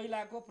तपाईँ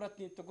महिलाको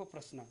प्रतिनिधित्वको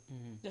प्रश्न,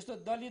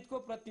 जस्तो दलितको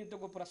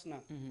प्रतिनिधित्वको प्रश्न,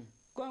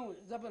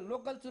 जब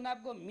लोकल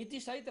चुनावको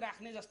मितिसहित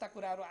राख्ने जस्ता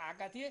कुराहरू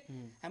आएका थिए।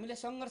 हामीले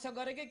सङ्घर्ष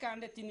गरेकै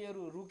कारणले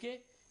तिनीहरू रुके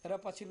र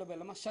पछिल्लो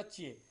बेलामा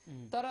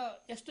सचिए।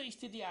 तर यस्तो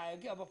स्थिति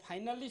आयो कि अब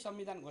फाइनल्ली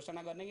संविधान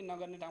घोषणा गर्ने कि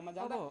नगर्ने ठाउँमा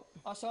जाँदा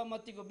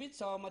असहमतिको बिच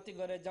सहमति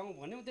गरेर जाउँ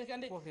भन्यौँ। त्यस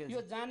कारणले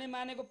यो जाने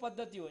मानेको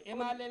पद्धति हो।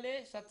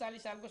 एमाले 47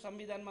 सालको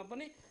संविधानमा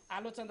पनि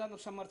आलोचनात्मक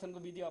समर्थनको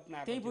विधि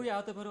अपनाएको।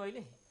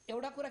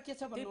 एउटा कुरा के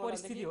छ भन्नु,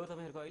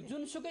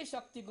 जुनसुकै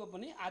शक्तिको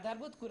पनि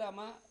आधारभूत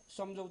कुरामा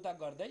सम्झौता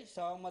गर्दै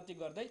सहमति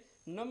गर्दै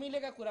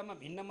नमिलेका कुरामा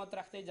भिन्न मत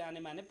राख्दै जाने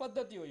माने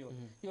पद्धति हो।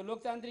 यो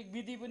लोकतान्त्रिक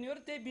विधि पनि हो र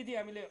त्यही विधि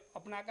हामीले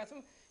अपनाएका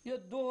छौँ। यो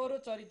दोहोरो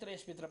चरित्र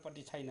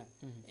यसभित्रपट्टि छैन।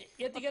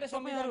 यतिखेर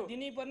संविधान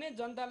दिनैपर्ने,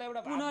 जनतालाई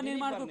एउटा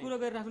पुनर्निर्माणको कुरा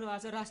गरिराख्नु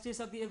भएको छ, राष्ट्रिय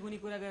शक्ति एक हुने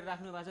कुरा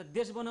गरिराख्नु भएको छ,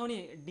 देश बनाउने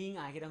डिङ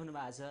हाँकिराख्नु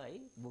भएको छ है।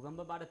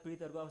 भूकम्पबाट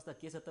पीडितहरूको अवस्था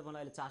के छ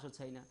तपाईँलाई अहिले चासो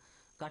छैन।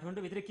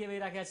 काठमाडौँभित्र के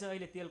भइराखेको छ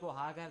अहिले, तेलको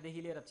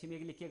हाहाकारदेखि लिएर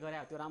छिमेकीले के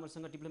गरे त्यो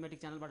राम्रोसँग डिप्लोमेटिक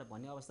च्यानलबाट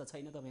भन्ने अवस्था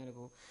छैन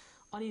तपाईँहरूको।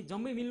 अनि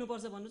जम्मै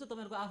मिल्नुपर्छ भन्नु छ,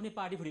 तपाईँहरूको आफ्नै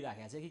पार्टी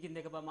फुटिराखेको छ कि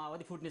नेकपा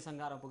माओवादी फुट्ने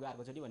सङ्घारमा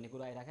पुगाएको छ भन्ने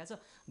कुरा आइराखेको छ।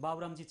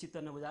 बाबुरामजी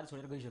चित्त नबुझाएर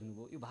छोडेर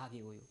गइसक्नुभयो, यो भाग्य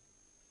हो। यो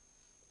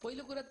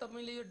पहिलो कुरा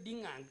तपाईँले यो डिङ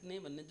हाँक्ने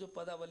भन्ने जो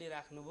पदावली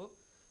राख्नुभयो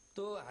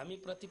त्यो हामी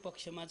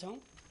प्रतिपक्षमा छौँ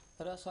र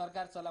र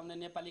सरकार चलाउने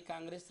नेपाली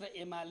काङ्ग्रेस र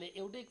एमाले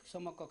एउटै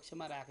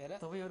समकक्षमा राखेर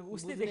तपाईहरु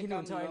उस्तै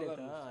देखिनुहुन्छ अहिले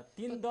त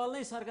तीन दल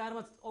नै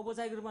सरकारमा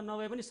औपचारिक रूपमा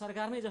नभए पनि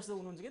सरकारमै जस्तो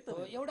हुनुहुन्छ के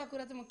तपाईँ एउटा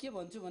कुरा चाहिँ म के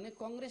भन्छु भने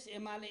काङ्ग्रेस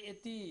एमाले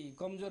यति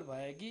कमजोर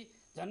भयो कि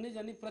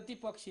झन्नै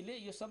प्रतिपक्षीले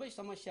यो सबै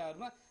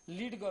समस्याहरुमा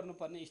लिड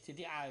गर्नुपर्ने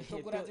स्थिति आयो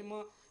त्यो कुरा चाहिँ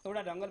म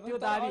एउटा ढंगले त्यो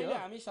दाबी हो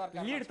हामी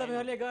सरकार लिड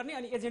तपाईहरुले गर्ने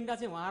अनि एजेन्डा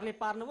चाहिँ उहाँहरुले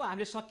पार्नुभयो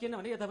हामीले सकिएन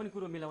भने यता पनि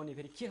कुरो मिलाउने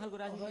फेरि के खालको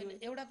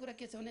राजनीति एउटा कुरा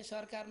के छ भने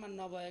सरकारमा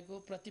नभएको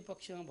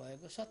प्रतिपक्षमा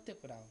भएको सत्य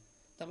कुरा हो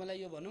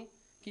तपाईलाई यो भनौं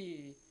कि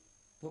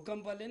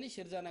भूकम्पले नै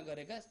सिर्जना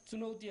गरेका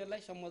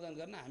चुनौतीहरूलाई सम्बोधन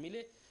गर्न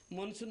हामीले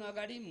मनसुन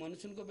अगाडि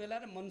मनसुनको बेला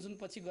र मनसुन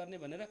पछि गर्ने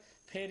भनेर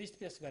फेरिस्ट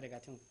पेश गरेका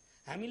थियौं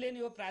हामीले नि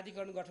यो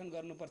प्राधिकरण गठन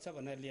गर्नुपर्छ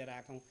भनेर लिएर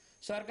आएका हौं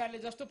सरकारले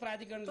जस्तो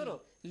प्राधिकरण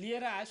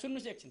लिएर आयो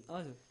सुन्नुस् एकछिन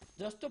हजुर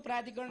जस्तो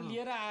प्राधिकरण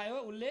लिएर आयो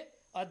उले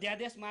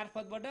अध्यादेश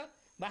मार्फतबाट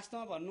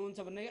वास्तवमा भन्नुहुन्छ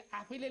भने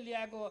आफैले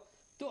ल्याएको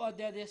त्यो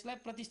अध्यादेशलाई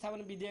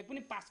प्रतिस्थापन विधेयक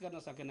पनि पास गर्न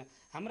सकेन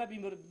हाम्रा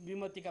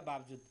विमतिका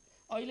बावजुद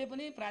अहिले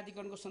पनि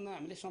प्राधिकरणको सन्दर्भमा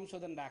हामीले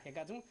संशोधन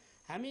राखेका छौं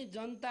हामी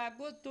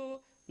जनताको त्यो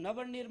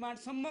नवनिर्माण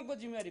सम्मको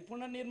जिम्मेवारी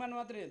पुनर्निर्माण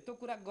मात्रै त्यो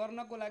कुरा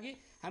गर्नको लागि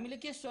हामीले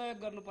के सहयोग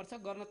गर्नुपर्छ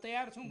गर्न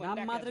तयार छौं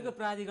नाम मात्रको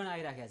प्राधिकरण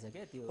आइराखेको छ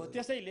के त्यो हो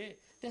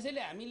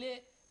त्यसैले हामीले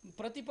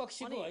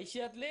प्रतिपक्षीको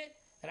हैसियतले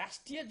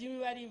राष्ट्रिय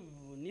जिम्मेवारी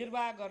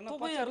निर्वाह गर्न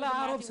तपाईहरुलाई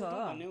आरोप छ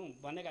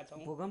भनेका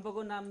छौं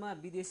भूकम्पको नाममा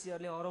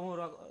विदेशीहरुले अरबौं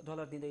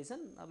डलर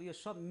दिँदैछन् अब यो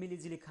सब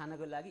मिलिजुली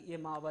खानको लागि ए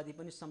माओवादी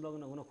पनि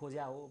संलग्न हुन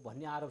खोज्या हो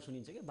भन्ने आरोप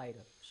सुनिन्छ के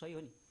बाहिर सही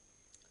हो नि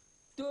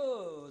त्यो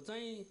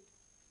चाहिँ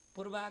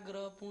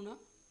पूर्वाग्रहपूर्ण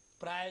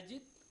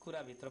प्रायोजित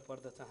कुरा भित्र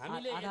पर्दछ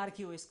हामीले आधार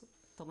के हो यसको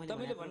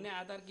तपाईले भन्ने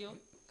आधार के हो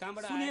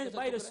कहाँबाट आएको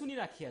बाहिर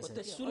सुनिराखिया छ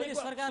अहिले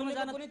सरकारमा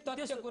जान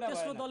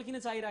तेस्रो दल किन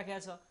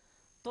चाहिराखेको छ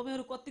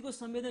तपाईहरु कतिको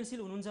संवेदनशील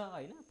हुनुहुन्छ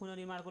हैन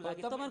पुनर्निर्माणको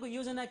लागि तपाईहरुको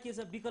योजना के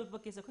छ विकल्प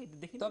के छ खै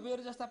देखिन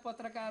तपाईहरु जस्ता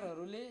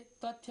पत्रकारहरुले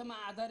तथ्यमा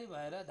आधारित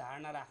भएर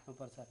धारणा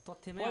राख्नुपर्छ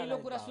तथ्यमै पहिलो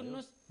कुरा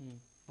सुन्नुस्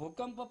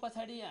भूकम्प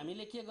पछाडी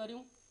हामीले के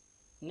गर्यौं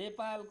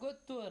नेपालको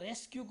त्यो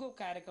रेस्क्युको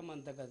कार्यक्रम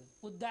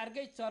अन्तर्गत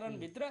उद्धारकै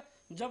चरणभित्र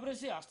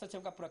जबरजस्ती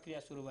हस्तक्षेपका प्रक्रिया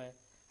सुरु भयो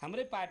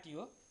हाम्रै पार्टी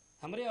हो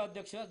हाम्रै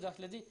अध्यक्ष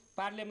जसले चाहिँ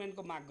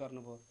पार्लियामेन्टको माग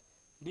गर्नुभयो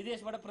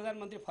विदेशबाट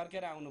प्रधानमन्त्री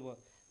फर्केर आउनुभयो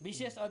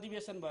विशेष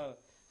अधिवेशन भयो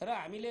र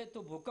हामीले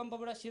त्यो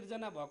भूकम्पबाट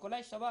सिर्जना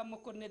भएकोलाई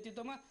सभामुखको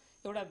नेतृत्वमा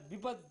एउटा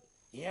विपद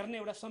हेर्ने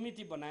एउटा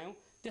समिति बनायौं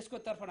त्यसको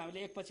तर्फबाट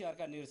हामीले एकपछि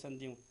अर्का निर्देशन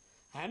दियौं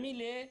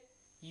हामीले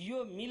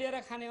यो मिलेर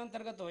खाने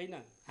अन्तर्गत होइन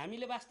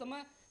हामीले वास्तवमा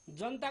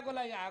जनताको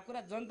लागि आएको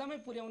कुरा जनतामै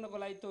पुर्याउनको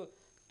लागि त्यो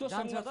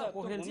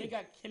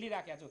भूमिका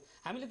खेलिराखेका छौं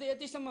हामीले त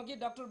यतिसम्म कि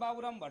डाक्टर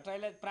बाबुराम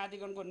भट्टराईलाई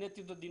प्राधिकरणको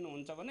नेतृत्व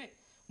दिनुहुन्छ भने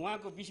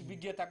उहाँको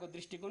विज्ञताको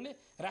दृष्टिकोणले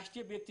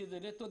राष्ट्रिय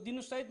व्यक्तित्वले त्यो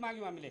दिनु सहित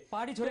माग्यौं हामीले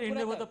पार्टी छोडेर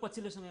हिँड्नुभयो त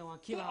पछिल्लो समय उहाँ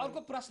के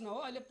अर्को प्रश्न हो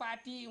अहिले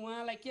पार्टी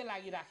उहाँलाई के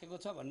लागिराखेको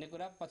छ भन्ने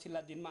कुरा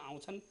पछिल्ला दिनमा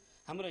आउँछन्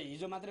हाम्रो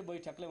हिजो मात्रै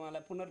बैठकले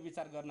उहाँलाई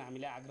पुनर्विचार गर्न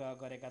हामीले आग्रह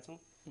गरेका छौं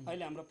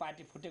अहिले हाम्रो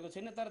पार्टी फुटेको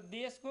छैन तर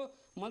देशको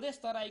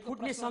मधेस तराईको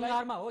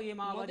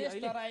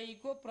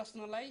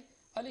प्रश्नलाई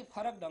अलि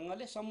फरक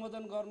ढंगले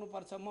सम्बोधन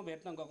गर्नुपर्छ म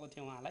भेट्न गएको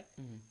थिएँ उहाँलाई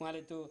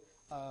उहाँले त्यो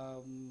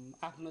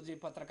आफ्नो चाहिँ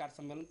पत्रकार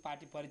सम्मेलन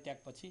पार्टी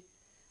परित्यागपछि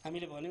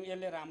हामीले भन्यौं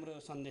यसले राम्रो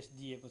सन्देश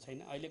दिएको छैन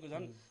अहिलेको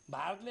झन्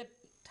भारतले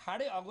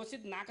ठाडै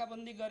अघोषित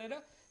नाकाबन्दी गरेर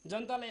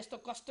जनतालाई यस्तो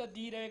कष्ट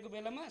दिइरहेको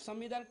बेलामा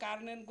संविधान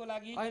कार्यान्वयनको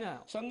लागि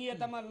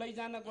संघीयतामा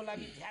लैजानको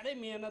लागि धेरै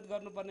मेहनत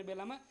गर्नुपर्ने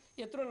बेलामा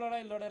यत्रो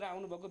लडाई लडेर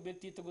आउनुभएको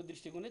व्यक्तित्वको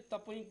दृष्टिकोणले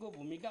तपाईको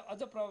भूमिका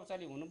अझ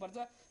प्रभावशाली हुनुपर्छ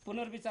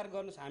पुनर्विचार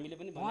गर्नुस् हामीले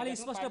पनि उहाँले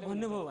स्पष्ट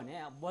भन्नुभयो भने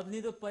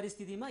बदलिदो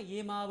परिस्थितिमा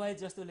ए माओवादी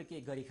जस्तोले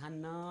केही गरी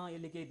खान्न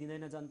यसले केही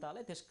दिँदैन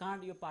जनतालाई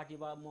त्यसकारण यो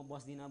पार्टीबाट म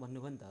बस्दिन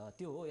भन्नुभयो नि त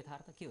त्यो हो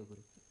यथार्थ के हो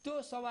गुरु त्यो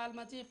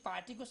सवालमा चाहिँ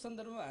पार्टीको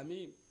सन्दर्भमा हामी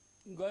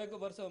गएको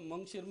वर्ष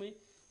मंसिरमै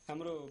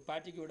हाम्रो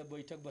पार्टीको एउटा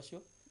बैठक बस्यो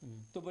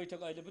त्यो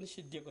बैठक अहिले पनि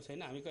सिद्धिएको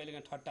छैन हामी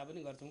कहिलेकाहीँ ठट्टा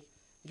पनि गर्छौं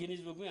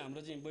गिनिज बुकमै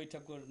हाम्रो चाहिँ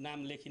बैठकको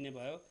नाम लेखिने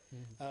भयो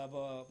अब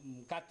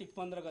कार्तिक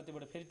 15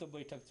 गतेबाट फेरि त्यो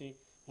बैठक चाहिँ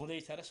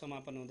हुँदैछ र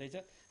समापन हुँदैछ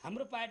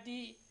हाम्रो पार्टी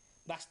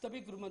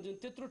वास्तविक रूपमा जुन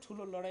त्यत्रो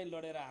ठुलो लडाई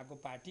लडेर आएको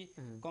पार्टी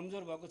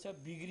कमजोर भएको छ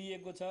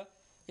बिग्रिएको छ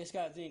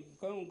यसका चाहिँ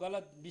कयौं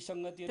गलत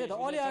विसंगतिहरु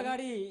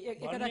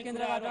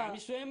हामी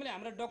स्वयंले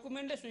हाम्रो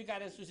डकुमेन्टले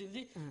स्वीकारे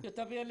सुशीलजी यो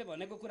तपाईहरुले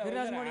भनेको कुरा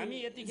हो हामी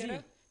यतिखेर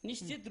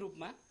निश्चित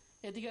रूपमा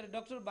यतिखेर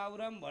डाक्टर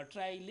बाबुराम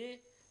भट्टराईले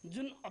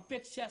जुन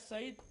अपेक्षा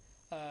सहित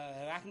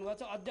राख्नुभएको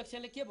छ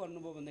अध्यक्षले के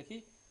भन्नुभयो भनेदेखि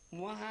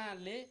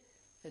उहाँले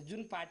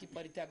जुन पार्टी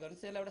परित्याग गर्छ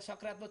त्यसलाई एउटा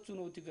सकारात्मक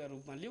चुनौतीको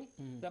रूपमा लियौं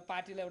र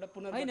पार्टीलाई एउटा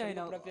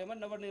पुनर्गठनको प्रक्रियामा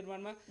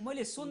नवनिर्माणमा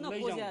मैले सुन्न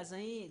खोजे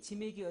चाहिँ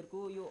छिमेकीहरुको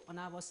यो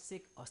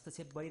अनावश्यक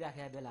हस्तक्षेप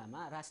भइराखेका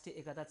बेलामा राष्ट्रिय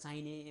एकता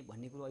चाहिने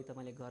भन्ने कुरो अहिले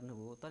तपाईले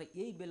गर्नुभयो तर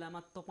यही बेलामा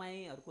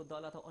तपाईहरुको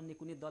दल अथवा अन्य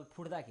कुनै दल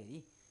फुट्दाखेरि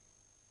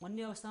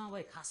अन्य अवस्थामा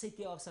भए खासै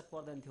के आवश्यक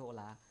पर्दैन थियो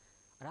होला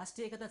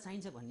राष्ट्रिय एकता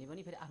चाहिन्छ भन्ने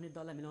पनि फेरि आफ्नै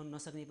दललाई मिलाउन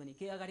नसक्ने पनि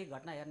के अगाडि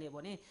घटना हेर्ने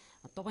भने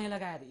तपाईँ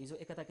लगायत हिजो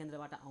एकता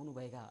केन्द्रबाट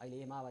आउनुभएका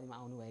अहिले माओवादीमा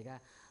आउनुभएका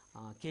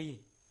केही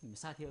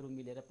साथीहरू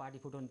मिलेर पार्टी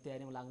फुटाउने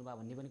तयारीमा लाग्नुभयो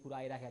भन्ने पनि कुरा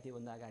आइराखेको थियो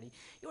भन्दा अगाडि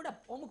एउटा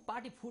अमुक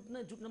पार्टी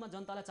जुट्नमा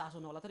जनतालाई चासो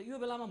नहोला तर यो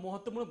बेलामा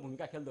महत्त्वपूर्ण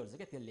भूमिका खेल्दो रहेछ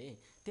क्या त्यसले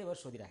त्यही भएर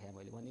सोधिराखेँ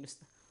मैले भनिदिनुहोस्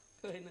न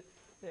होइन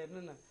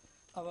हेर्नु न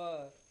अब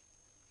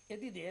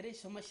यति धेरै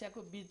समस्याको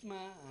बीचमा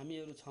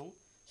हामीहरू छौं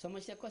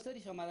समस्या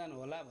कसरी समाधान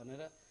होला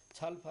भनेर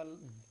छलफल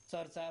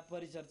चर्चा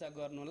परिचर्चा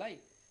गर्नुलाई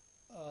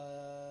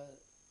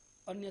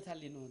अन्यथा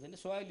लिनु हुँदैन,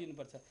 सहयोग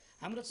लिनुपर्छ।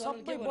 हाम्रो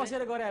चरण के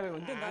बसेर गरे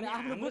हुन्थ्यो नि,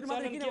 आफ्नो गुट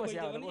मात्रै किन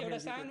बस्यो? एउटा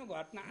सानो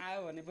घटना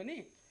आयो भने पनि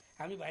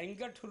हामी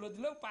भयङ्कर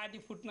ठुलो पार्टी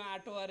फुट्न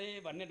आँटो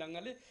अरे भन्ने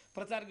ढङ्गले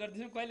प्रचार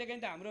गरिदिन्छौँ।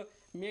 कहिलेकाहीँ त हाम्रो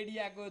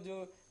मिडियाको जो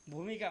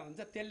भूमिका हुन्छ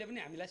त्यसले पनि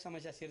हामीलाई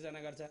समस्या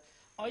सिर्जना गर्छ।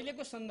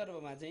 अहिलेको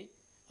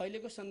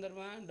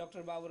सन्दर्भमा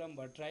डाक्टर बाबुराम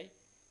भट्टराई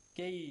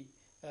केही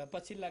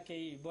पछिल्ला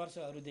केही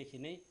वर्षहरूदेखि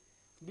नै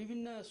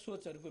विभिन्न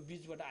सोचहरूको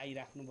बिचबाट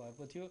आइराख्नु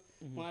भएको थियो।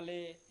 उहाँले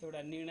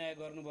एउटा निर्णय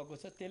गर्नुभएको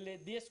छ, त्यसले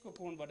देशको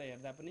कोणबाट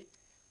हेर्दा पनि,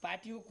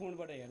 पार्टीको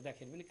कोणबाट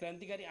हेर्दाखेरि पनि,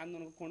 क्रान्तिकारी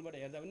आन्दोलनको कोणबाट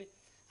हेर्दा पनि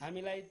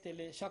हामीलाई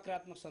त्यसले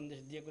सकारात्मक सन्देश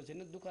दिएको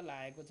छैन, दुःख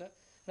लागेको छ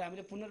र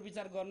हामीले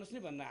पुनर्विचार गर्नुहोस् नि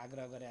भनेर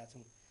आग्रह गरेका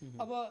छौँ।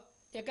 अब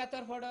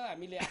एकातर्फबाट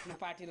हामीले आफ्नो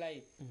पार्टीलाई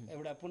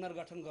एउटा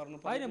पुनर्गठन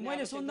गर्नुपर्छ। होइन,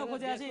 मैले सुन्न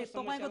खोजेको चाहिँ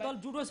तपाईँको दल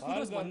जुटोस्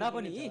फुटोस् भन्दा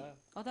पनि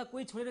अथवा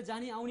कोही छोडेर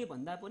जाने आउने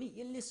भन्दा पनि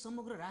यसले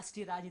समग्र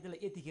राष्ट्रिय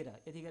राजनीतिलाई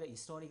यतिखेर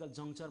हिस्टोरिकल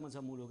जङ्क्चरमा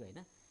छ मुलुक होइन।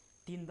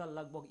 तीन दल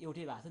लगभग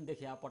एउटै भएको थियो नि,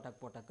 देखिया पटक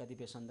पटक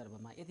कतिपय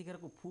सन्दर्भमा।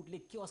 यतिखेरको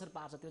फुटले के असर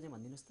पार्छ त्यो चाहिँ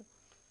भनिदिनुहोस् त।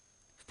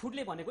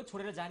 फुटले भनेको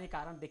छोडेर जाने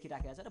कारण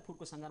देखिराखेको छ र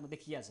फुटको सङ्घारमा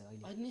देखिया छ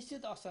अहिले।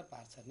 निश्चित असर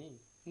पार्छ नि,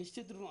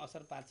 निश्चित रूपमा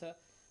असर पार्छ।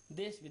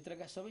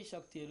 देशभित्रका सबै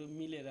शक्तिहरू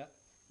मिलेर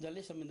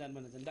जसले संविधान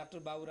बनाउँछन्,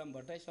 डाक्टर बाबुराम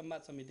भट्टराई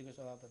संवाद समितिको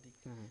सभापति,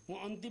 उहाँ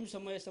अन्तिम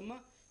समयसम्म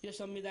यो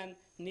संविधान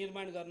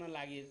निर्माण गर्न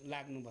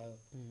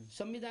लाग्नुभयो।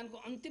 संविधानको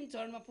अन्तिम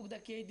चरणमा पुग्दा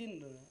केही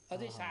दिन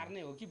अझै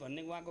सार्ने हो कि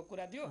भन्ने उहाँको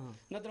कुरा थियो,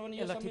 नत्र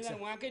भने यो संविधान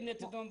उहाँकै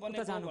नेतृत्वमा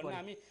बनेको भन्न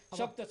हामी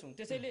सक्त छौँ।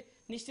 त्यसैले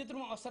निश्चित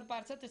रूपमा असर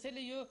पार्छ।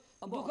 त्यसैले यो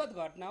दुःखद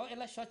घटना हो,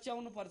 यसलाई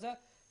सच्याउनुपर्छ,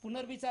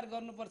 पुनर्विचार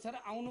गर्नुपर्छ र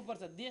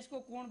आउनुपर्छ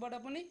देशको कोणबाट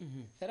पनि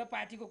र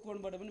पार्टीको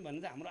कोणबाट पनि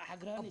भन्ने हाम्रो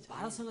आग्रह नै छ।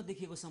 भारतसँग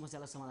देखिएको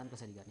समस्यालाई समाधान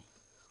कसरी गर्ने?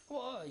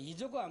 अब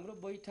हिजोको हाम्रो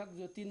बैठक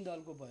जो 3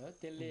 दलको भयो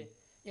त्यसले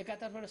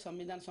एकातर्फबाट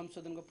संविधान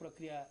संशोधनको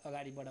प्रक्रिया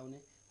अगाडि बढाउने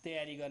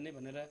तयारी गर्ने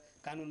भनेर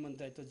कानुन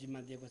मन्त्रालयले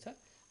जिम्मा दिएको छ।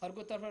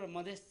 अर्कोतर्फबाट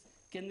मधेस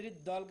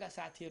केन्द्रित दलका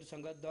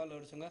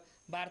दलहरूसँग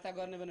वार्ता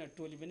गर्ने भनेर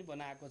टोली पनि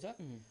बनाएको छ।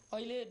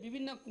 अहिले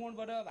विभिन्न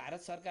कोणबाट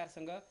भारत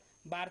सरकारसँग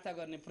वार्ता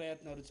गर्ने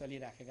प्रयत्नहरू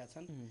चलिराखेका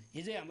छन्।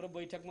 हिजै हाम्रो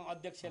बैठकमा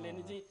अध्यक्षले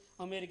नै चाहिँ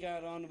अमेरिका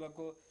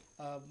रहनुभएको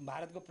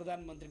भारतको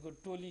प्रधानमन्त्रीको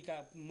टोलीका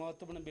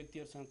महत्त्वपूर्ण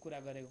व्यक्तिहरूसँग कुरा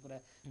गरेको कुरा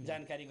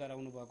जानकारी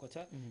गराउनु भएको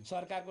छ।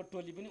 सरकारको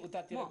टोली पनि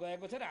उतातिर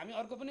गएको छ र हामी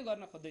अर्को पनि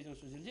गर्न खोज्दैछौँ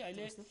सुशीलजी।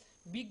 अहिले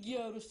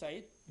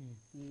विज्ञहरूसहित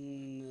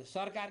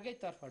सरकारकै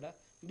तर्फबाट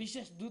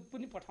विशेष दूत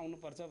पनि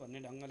पठाउनुपर्छ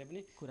भन्ने ढङ्गले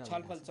पनि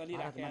छलफल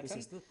चलिराखेका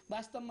छन्।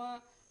 वास्तवमा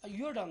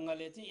यो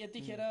ढङ्गले चाहिँ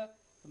यतिखेर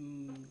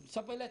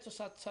सबैलाई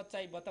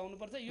सच्चाइ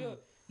बताउनुपर्छ। यो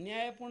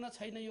न्यायपूर्ण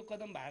छैन यो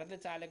कदम भारतले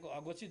चालेको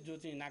अघोषित जो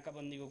चाहिँ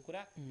नाकाबन्दीको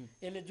कुरा,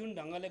 यसले जुन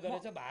ढङ्गले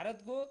गरेछ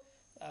भारतको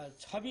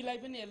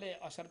छविलाई पनि यसले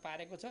असर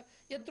पारेको छ।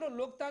 यत्रो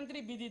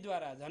लोकतान्त्रिक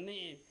विधिद्वारा झन्डै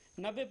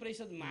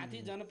 90%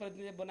 माथि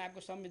जनप्रतिनिधिले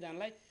बनाएको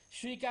संविधानलाई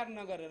स्वीकार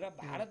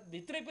नगरेर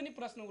भारतभित्रै पनि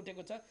प्रश्न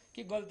उठेको छ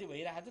कि गल्ती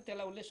भइरहेको छ,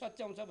 त्यसलाई उसले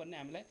सच्याउँछ भन्ने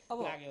हामीलाई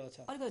लागेको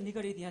छ। अलिकति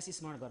निकट इतिहास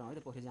स्मरण गरौँ है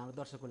त पोखरेल, हाम्रो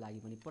दर्शकको लागि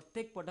पनि।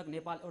 प्रत्येक पटक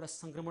नेपाल एउटा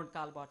सङ्क्रमण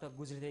कालबाट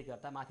गुज्रिँदै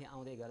गर्दा, माथि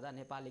आउँदै गर्दा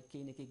नेपालले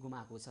केही न केही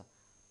गुमाएको छ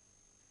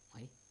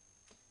है,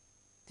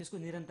 त्यसको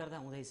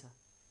निरन्तरता हुँदैछ।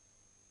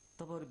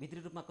 तपाईँहरू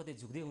भित्री रूपमा कतै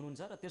झुक्दै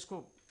हुनुहुन्छ र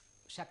त्यसको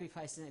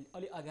सेक्रिफाइस चाहिँ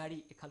अलि अगाडि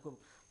एक खालको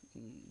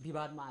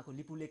विवादमा आएको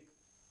लिपुलेख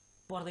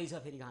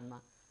पर्दैछ फेरि घानमा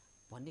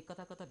भन्ने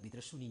कता कता भित्र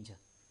सुनिन्छ।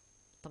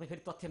 तपाईँ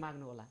फेरि तथ्य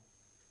माग्नु होला,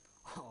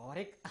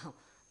 हरेक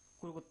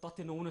कुरोको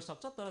तथ्य नहुन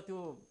सक्छ तर त्यो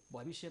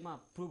भविष्यमा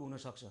प्रुभ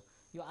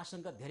हुनसक्छ। यो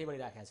आशंका धेरै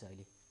बढिराखेको छ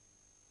अहिले।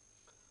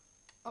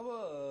 अब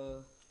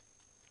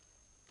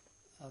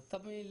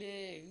तपाईँले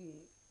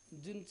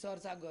जुन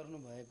चर्चा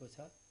गर्नुभएको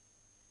छ,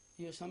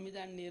 यो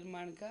संविधान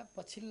निर्माणका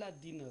पछिल्ला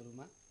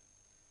दिनहरूमा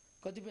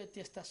कतिपय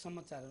त्यस्ता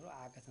समाचारहरू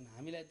आएका छन्।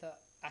 हामीलाई त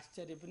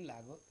आश्चर्य पनि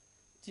लाग्यो।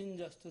 चीन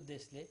जस्तो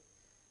देशले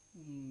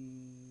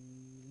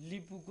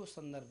लिपुको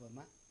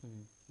सन्दर्भमा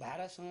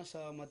भारतसँग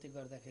सहमति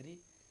गर्दाखेरि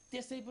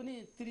त्यसै पनि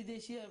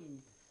त्रिदेशीय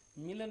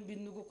मिलन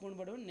बिन्दुको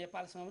कोणबाट पनि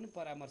नेपालसँग पनि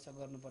परामर्श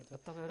गर्नुपर्छ।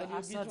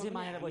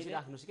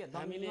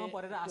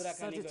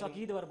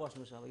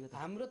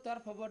 हाम्रो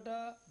तर्फबाट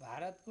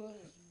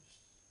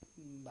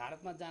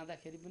भारतमा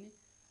जाँदाखेरि पनि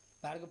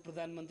भारतको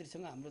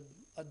प्रधानमन्त्रीसँग हाम्रो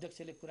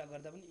अध्यक्षले कुरा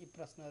गर्दा पनि यी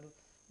प्रश्नहरू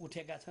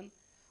उठेका छन्।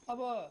 अब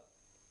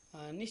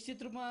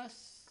निश्चित रूपमा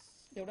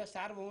एउटा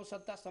सार्वभौम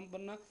सत्ता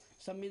सम्पन्न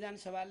संविधान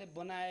सभाले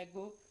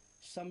बनाएको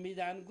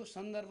संविधानको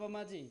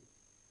सन्दर्भमा चाहिँ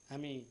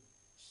हामी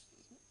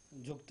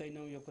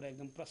झुक्दैनौँ, यो कुरा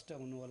एकदम प्रष्ट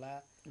हुनु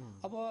होला।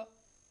 अब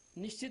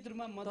निश्चित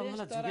रूपमा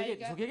मधेस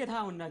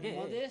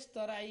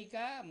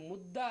तराईका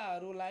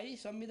मुद्दाहरूलाई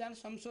संविधान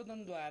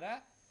संशोधनद्वारा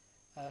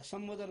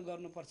सम्बोधन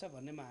गर्नुपर्छ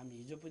भन्नेमा हामी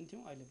हिजो पनि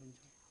थियौँ, अहिले पनि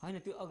छौँ। होइन,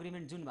 त्यो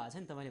अग्रिमेन्ट जुन भएको छ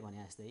नि तपाईँले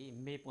भने जस्तै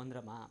मे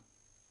 15मा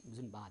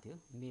जुन भएको थियो,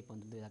 मे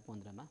 15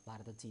 2015मा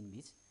भारत र चीन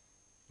बीच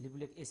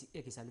लिपुलेख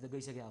एक हिसाबले त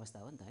गइसकेको अवस्था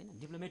हो नि त होइन।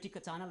 डिप्लोमेटिकका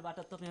च्यानलबाट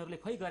तपाईँहरूले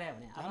खै गरायो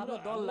भने आफ्नो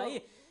दललाई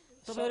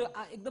तपाईँहरू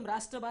एकदम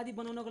राष्ट्रवादी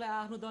बनाउनको लागि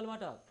आफ्नो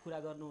दलबाट कुरा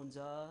गर्नुहुन्छ।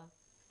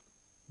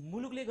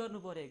 मुलुकले गर्नु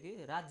पर्यो कि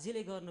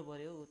राज्यले गर्नु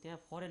पर्यो? त्यहाँ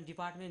फरेन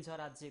डिपार्टमेन्ट छ,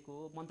 राज्यको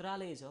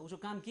मन्त्रालय छ, उसको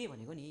काम के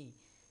भनेको नि?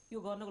 यो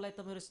गर्नको लागि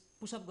तपाईँहरू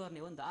पुसअप गर्ने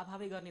हो नि त,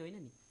 आफै गर्ने होइन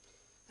नि।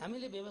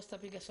 हामीले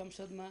व्यवस्थापिका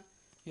संसदमा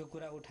यो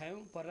कुरा उठायौँ,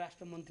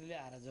 परराष्ट्र मन्त्रीले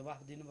आएर जवाफ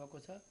दिनुभएको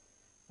छ,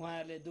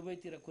 उहाँहरूले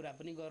दुवैतिर कुरा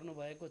पनि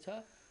गर्नुभएको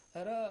छ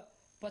र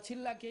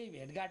पछिल्ला केही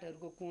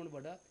भेटघाटहरूको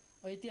कोणबाट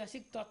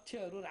ऐतिहासिक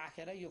तथ्यहरू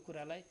राखेर यो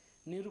कुरालाई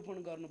निरूपण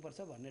गर्नुपर्छ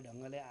भन्ने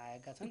ढङ्गले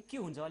आएका छन्। के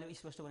हुन्छ अलि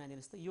स्पष्ट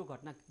बनाइदिनुहोस् त, यो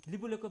घटना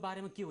लिपुलेखको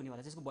बारेमा के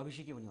हुनेवाला छ, यसको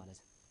भविष्य के हुनेवाला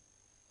छ?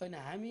 होइन,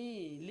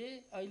 हामीले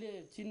अहिले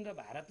चीन र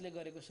भारतले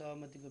गरेको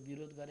सहमतिको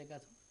विरोध गरेका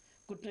छौँ।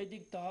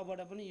 कूटनैतिक तहबाट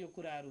पनि यो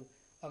कुराहरू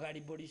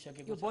अगाडि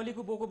बढिसकेको छ।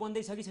 बलिको बोको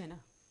बन्दैछ कि छैन?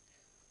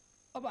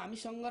 अब हामी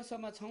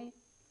सङ्घर्षमा छौँ।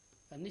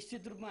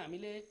 निश्चित रूपमा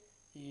हामीले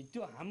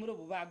त्यो हाम्रो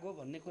भूभाग हो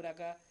भन्ने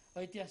कुराका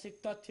ऐतिहासिक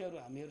तथ्यहरू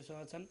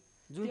हामीहरूसँग छन्।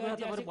 जुन कुरा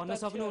तपाईँहरू भन्न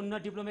सक्नुहुन्न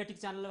डिप्लोमेटिक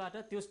च्यानलबाट,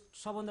 त्यो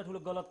सबभन्दा ठुलो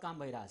गलत काम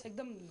भइरहेछ।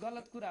 एकदम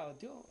गलत कुरा हो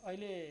त्यो।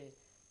 अहिले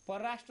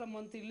परराष्ट्र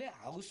मन्त्रीले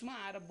हाउसमा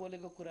आएर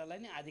बोलेको कुरालाई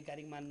नै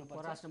आधिकारिक मान्नुपर्छ।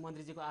 परराष्ट्र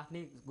मन्त्रीजीको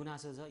आफ्नै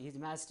गुनासो छ, हिज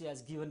majesty has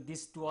given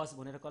this to us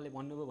भनेर कसले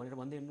भन्नुभयो भनेर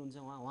भन्दै हुनुहुन्छ,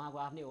 उहाँको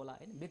आफ्नै होला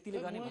होइन, व्यक्तिले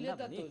गर्ने मैले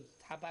त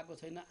थाहा पाएको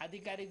छैन।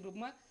 आधिकारिक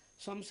रूपमा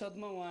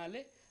संसदमा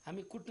उहाँले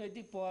हामी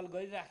कूटनैतिक पहल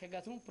गरिराखेका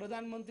छौँ,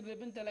 प्रधानमन्त्रीले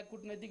पनि त्यसलाई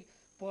कूटनैतिक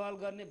पहल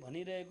गर्ने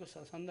भनिरहेको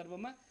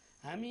सन्दर्भमा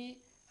हामी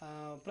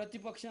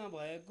प्रतिपक्षमा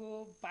भएको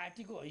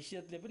पार्टीको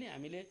हैसियतले पनि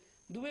हामीले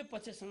दुवै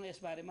पक्षसँग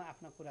यसबारेमा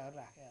आफ्ना कुराहरू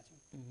राखेका छौँ।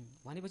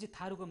 भनेपछि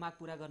थारूको माग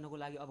पुरा गर्नको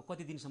लागि अब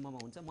कति दिनसम्ममा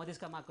हुन्छ,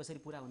 मधेसका माग कसरी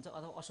पुरा हुन्छ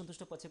अथवा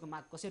असन्तुष्ट पक्षको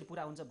माग कसरी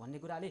पुरा हुन्छ भन्ने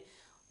कुराले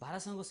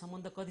भारतसँगको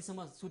सम्बन्ध कतिसम्म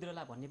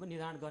सुध्रला भन्ने पनि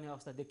निर्धारण गर्ने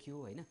अवस्था देखियो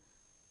होइन?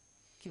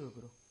 के हो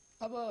कुरो?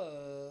 अब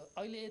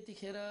अहिले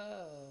यतिखेर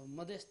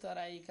मधेस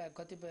तराईका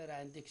कतिपय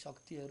राजनीतिक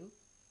शक्तिहरू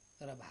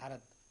र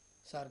भारत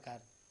सरकार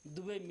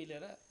दुवै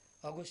मिलेर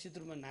अघोषित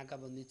रूपमा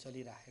नाकाबन्दी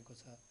चलिरहेको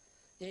छ।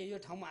 यो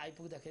ठाउँमा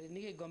आइपुग्दाखेरि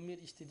निकै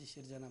गम्भीर स्थिति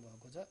सिर्जना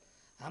भएको छ।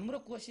 हाम्रो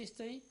कोसिस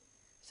चाहिँ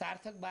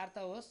सार्थक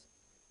वार्ता होस्,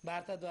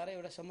 वार्ताद्वारा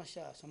एउटा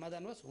समस्या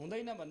समाधान होस्।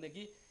 हुँदैन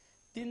भनेदेखि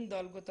तीन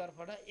दलको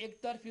तर्फबाट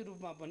एकतर्फी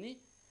रूपमा पनि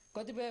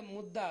कतिपय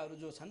मुद्दाहरू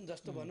जो छन्,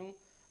 जस्तो भनौँ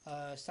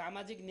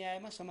सामाजिक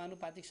न्यायमा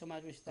समानुपातिक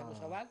समाज व्यवस्थाको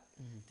सवाल,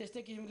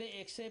 त्यस्तै किसिमले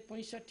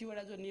 165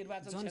 वटा जो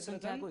निर्वाचन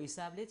जनसङ्ख्याको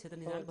हिसाबले क्षेत्र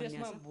निर्धारण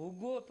त्यसमा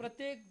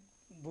प्रत्येक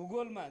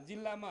भूगोलमा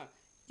जिल्लामा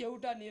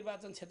एउटा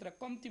निर्वाचन क्षेत्र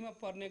कम्तीमा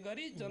पर्ने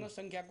गरी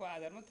जनसङ्ख्याको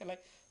आधारमा त्यसलाई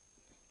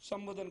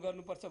सम्बोधन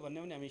गर्नुपर्छ भन्ने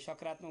पनि हामी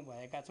सकारात्मक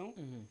भएका छौँ।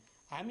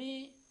 हामी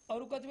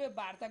अरू कतिपय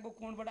वार्ताको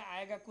कोणबाट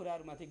आएका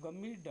कुराहरूमाथि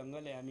गम्भीर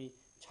ढङ्गले हामी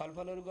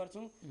छलफलहरू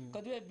गर्छौँ।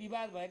 कतिपय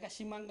विवाद भएका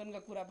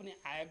सीमाङ्कनका कुरा पनि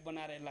आयोग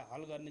बनाएर यसलाई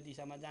हल गर्ने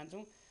दिशामा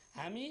जान्छौँ।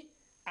 हामी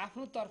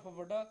आफ्नो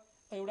तर्फबाट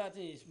एउटा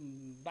चाहिँ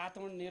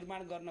वातावरण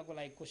निर्माण गर्नको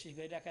लागि कोसिस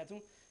गरिरहेका छौँ।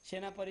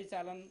 सेना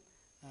परिचालन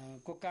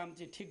को काम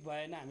चाहिँ ठिक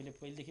भएन, हामीले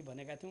पहिलेदेखि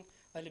भनेका थियौँ।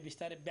 अहिले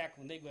बिस्तारै ब्याक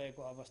हुँदै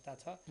गएको अवस्था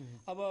छ।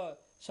 अब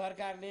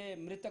सरकारले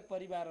मृतक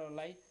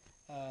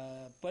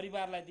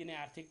परिवारलाई दिने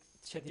आर्थिक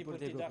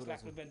क्षतिपूर्ति 10 लाख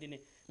रुपियाँ दिने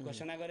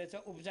घोषणा गरेछ,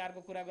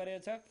 उपचारको कुरा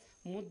गरेको छ,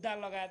 मुद्दा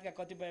लगायतका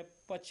कतिपय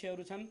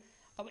पक्षहरू छन्।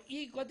 अब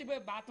यी कतिपय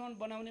वातावरण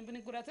बनाउने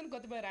पनि कुरा छन्,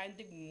 कतिपय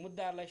राजनीतिक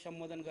मुद्दाहरूलाई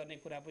सम्बोधन गर्ने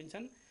कुरा पनि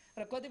छन्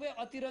र कतिपय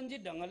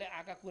अतिरञ्जित ढङ्गले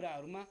आएका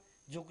कुराहरूमा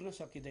झुक्न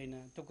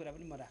सकिँदैन, त्यो कुरा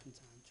पनि म राख्न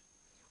चाहन्छु।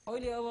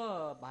 अहिले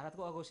अब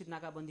भारतको अघोषित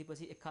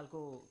नाकाबन्दीपछि एक खालको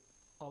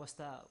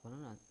अवस्था भनौँ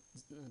न,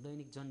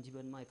 दैनिक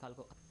जनजीवनमा एक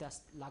खालको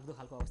अत्यास लाग्दो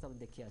खालको अवस्था पनि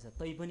देखिएको छ।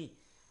 तैपनि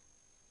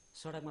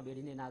सडकमा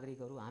भेटिने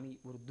नागरिकहरू हामी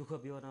दुःख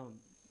बिहोर्न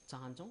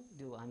चाहन्छौँ,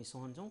 त्यो हामी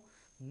सहन्छौँ,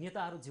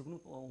 नेताहरू झुक्नु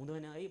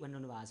हुँदैन है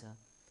भनिरहनु भएको छ।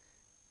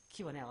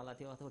 के भने होला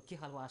त्यो, अथवा के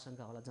खालको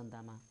आशंका होला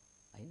जनतामा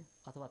होइन,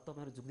 अथवा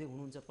तपाईँहरू झुक्दै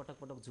हुनुहुन्छ, पटक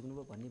पटक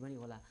झुक्नुभयो भन्ने पनि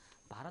होला।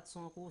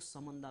 भारतसँगको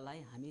सम्बन्धलाई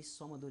हामी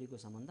समदूरीको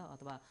सम्बन्ध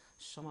अथवा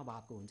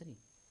समभावको हुन्छ नि,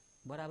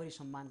 बराबरी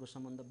सम्मानको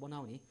सम्बन्ध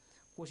बनाउने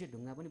कोसी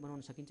ढुङ्गा पनि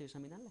बनाउन सकिन्छ यो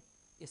संविधानलाई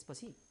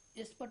यसपछि?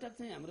 यसपटक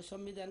चाहिँ हाम्रो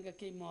संविधानका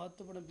केही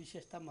महत्त्वपूर्ण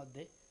विशेषता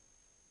मध्ये,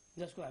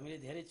 जसको हामीले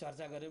धेरै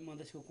चर्चा गऱ्यौँ,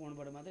 मधेसको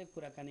कोणबाट मात्रै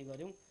कुराकानी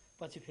गऱ्यौँ,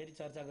 पछि फेरि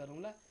चर्चा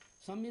गरौँला।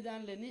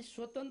 संविधानले नै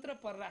स्वतन्त्र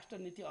परराष्ट्र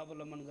नीति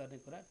अवलम्बन गर्ने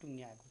कुरा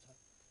टुङ्ग्याएको छ।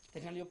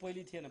 त्यही कारण यो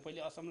पहिले थिएन,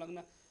 पहिले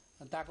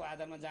असंलग्नताको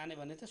आधारमा जाने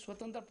भने चाहिँ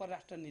स्वतन्त्र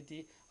परराष्ट्र नीति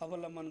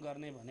अवलम्बन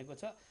गर्ने भनेको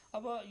छ।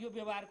 अब यो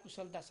व्यवहार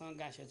कुशलतासँग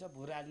गाँसिएको छ,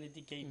 भू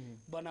राजनीति केही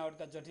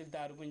बनावटका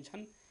जटिलताहरू पनि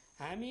छन्।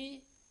 हामी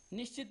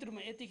निश्चित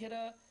रूपमा यतिखेर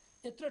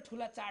यत्रो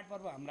ठुला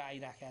चाडपर्व हाम्रो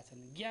आइराखेका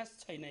छन्, ग्यास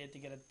छैन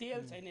यतिखेर,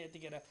 तेल छैन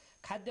यतिखेर,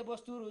 खाद्य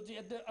वस्तुहरू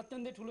चाहिँ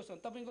अत्यन्तै ठुलो छ।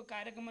 तपाईँको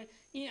कार्यक्रममा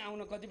यहीँ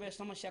आउन कतिपय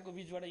समस्याको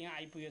बिचबाट यहाँ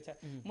आइपुगेको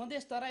छ।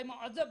 मधेस तराईमा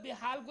अझ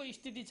बेहालको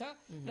स्थिति छ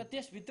र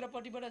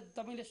त्यसभित्रपट्टिबाट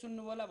तपाईँले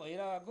सुन्नुभयो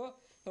भइरहेको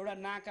एउटा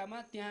नाकामा,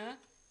 त्यहाँ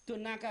त्यो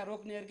नाका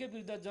रोक्नेहरूकै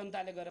विरुद्ध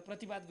जनताले गएर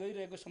प्रतिवाद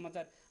गरिरहेको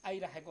समाचार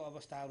आइरहेको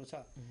अवस्थाहरू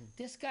छ।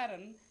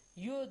 त्यसकारण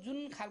यो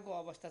जुन खालको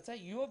अवस्था छ,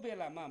 यो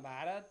बेलामा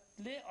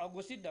भारतले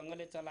अघोषित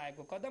ढङ्गले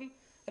चलाएको कदम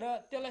र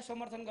त्यसलाई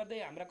समर्थन गर्दै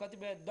हाम्रा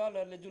कतिपय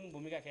दलहरूले जुन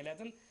भूमिका खेलेका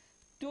छन्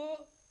त्यो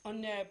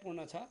अन्यायपूर्ण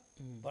छ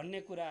भन्ने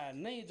कुरा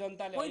नै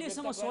जनताले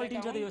पहिलेसम्म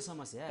सल्टिन्छ त यो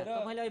समस्या।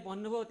 तपाईँले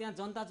भन्नुभयो त्यहाँ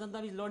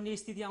जनताबीच लड्ने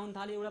स्थिति आउन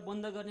थाल्यो, एउटा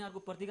बन्द गर्ने अर्को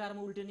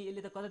प्रतिकारमा उल्टिने,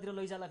 यसले त कतातिर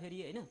लैजाला फेरि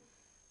होइन?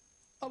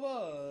 अब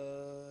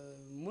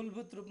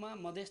मूलभूत रूपमा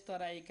मधेस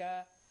तराईका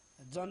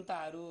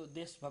जनताहरू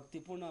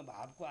देशभक्तिपूर्ण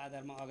भावको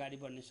आधारमा अगाडि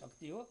बढ्ने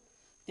शक्ति हो।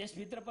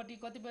 त्यसभित्रपट्टि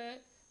कतिपय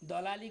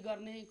दलाली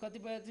गर्ने,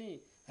 कतिपय चाहिँ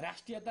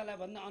राष्ट्रियतालाई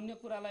भन्दा अन्य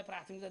कुरालाई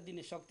प्राथमिकता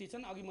दिने शक्ति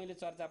छन्। अघि मैले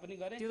चर्चा पनि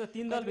गरेँ, त्यो त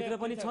तीन दलभित्र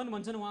पनि छन्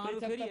भन्छन् उहाँहरू,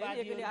 फेरि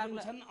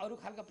छन्, अरू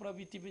खालका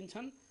प्रवृत्ति पनि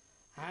छन्।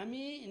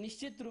 हामी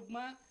निश्चित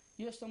रूपमा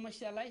यो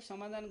समस्यालाई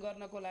समाधान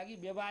गर्नको लागि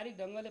व्यावहारिक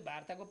ढङ्गले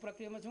वार्ताको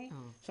प्रक्रियामा छौँ।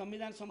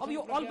 संविधान अब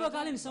यो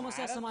अल्पकालीन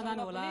समस्या समाधान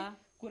होला,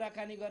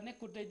 कुराकानी गर्ने,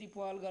 कूटनीतिक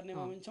पहल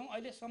गर्नेमा पनि छौँ।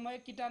 अहिले समय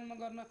किटानमा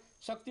गर्न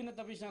सक्दिनँ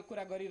तपाईँसँग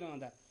कुरा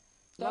गरिरहँदा,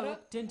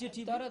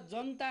 तर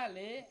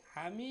जनताले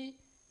हामी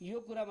यो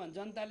कुरामा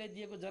जनताले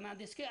दिएको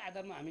जनादेशकै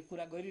आधारमा हामी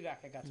कुरा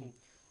गरिराखेका छौँ।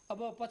 अब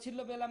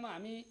पछिल्लो बेलामा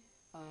हामी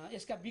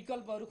यसका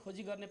विकल्पहरू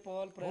खोजी गर्ने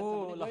पहल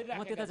प्रयत्न गरिराखेका छौँ।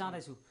 म त्यता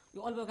जाँदैछु।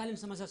 यो अल्पकालीन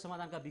समस्या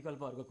समाधानका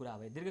विकल्पहरूको कुरा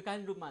भयो।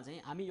 दीर्घकालीन रूपमा चाहिँ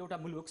हामी एउटा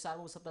मुलुक,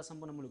 सार्वभौमसत्ता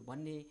सम्पन्न मुलुक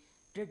भन्ने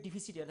ट्रेड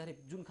डिफिसिट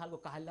हेर्दाखेरि जुन खालको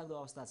काहेलाग्दो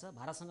अवस्था छ,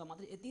 भारतसँग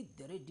मात्रै यति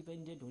धेरै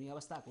डिपेन्डेन्ट हुने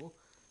अवस्थाको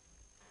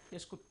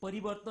यसको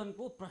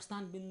परिवर्तनको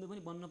प्रस्थान बिन्दु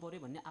पनि बन्न पर्यो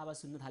भन्ने आवाज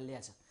सुन्न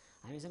थालिएको छ।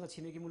 हामीसँग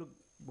छिमेकी मुलुक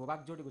भूभाग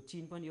जोडेको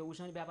चीन पनि यो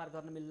उसँग व्यापार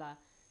गर्न मिल्ला,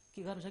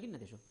 के गर्न सकिन्न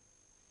त्यसो?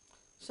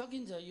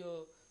 सकिन्छ। यो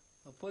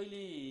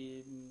पहिले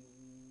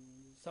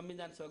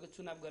संविधान सभाको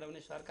चुनाव गराउने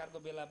सरकारको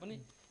बेला पनि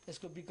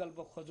यसको विकल्प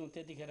खोजौँ,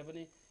 त्यतिखेर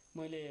पनि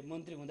मैले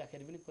मन्त्री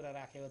हुँदाखेरि पनि कुरा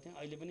राखेको थिएँ।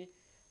 अहिले पनि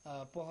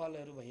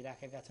पहलहरू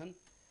भइराखेका छन्।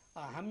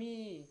 हामी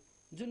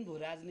जुन भू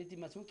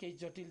राजनीतिमा छौँ, केही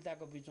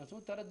जटिलताको बिचमा छौँ,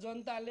 तर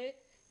जनताले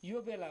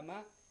यो बेलामा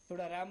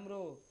एउटा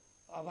राम्रो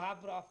अभाव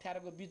र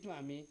अप्ठ्यारोको बिचमा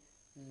हामी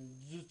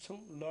जुझ्छौँ,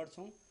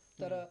 लड्छौँ।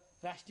 तर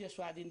राष्ट्रिय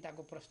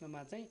स्वाधीनताको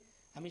प्रश्नमा चाहिँ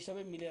हामी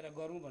सबै मिलेर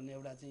गरौँ भन्ने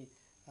एउटा चाहिँ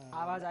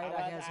आवाज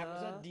आइरहेको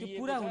छ। त्यो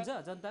पुरा हुन्छ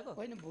जनताको?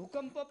 होइन,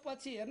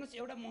 भूकम्पपछि हेर्नुहोस्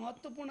एउटा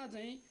महत्त्वपूर्ण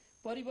चाहिँ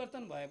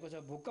परिवर्तन भएको छ।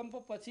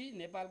 भूकम्पपछि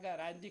नेपालका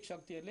राजनीतिक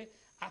शक्तिहरूले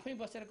आफै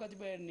बसेर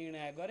कतिपय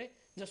निर्णय गरे,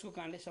 जसको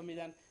कारणले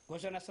संविधान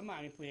घोषणासम्म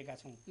हामी पुगेका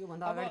छौँ।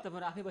 योभन्दा अगाडि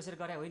तपाईहरु आफै बसेर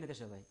गरे होइन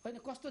त्यसो भए? होइन,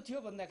 कस्तो थियो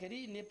भन्दाखेरि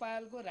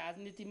नेपालको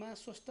राजनीतिमा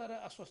स्वस्थ र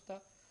अस्वस्थ,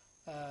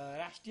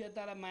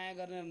 राष्ट्रियतालाई माया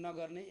गर्ने र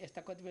नगर्ने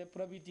यस्ता कतिपय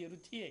प्रवृत्तिहरू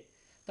थिए।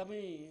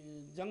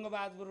 तपाईँ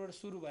जङ्गबहादुरबाट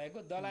सुरु भएको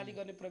दलाली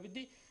गर्ने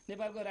प्रवृत्ति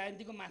नेपालको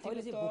राजनीतिको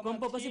माथि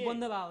भूकम्पपछि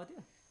बन्द भयो त्यो।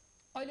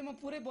 अहिले म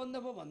पुरै बन्द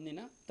भयो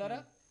भन्दिनँ, तर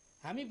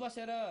हामी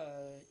बसेर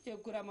यो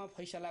कुरामा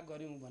फैसला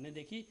गऱ्यौँ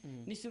भनेदेखि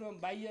निश्चित रूपमा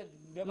बाह्य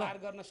व्यवहार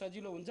गर्न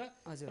सजिलो हुन्छ।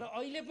 र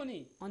अहिले पनि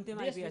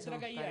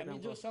देशभित्रका यी हामी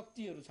जो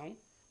शक्तिहरू छौँ,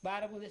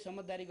 12 बुँदे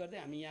समझदारी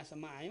गर्दै हामी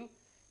यहाँसम्म आयौँ।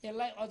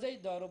 यसलाई अझै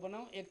दह्रो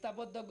बनाऊ,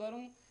 एकताबद्ध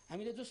गरौँ।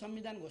 हामीले जो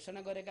संविधान घोषणा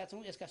गरेका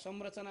छौँ यसका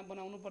संरचना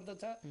बनाउनु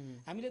पर्दछ।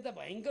 हामीले त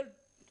भयङ्कर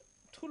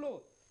ठुलो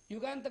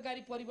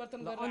युगान्तकारी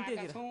परिवर्तन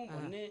गरेका छौँ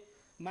भन्ने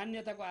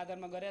मान्यताको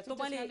आधारमा गरेका छौँ।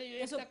 त्यसैले यो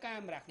एकता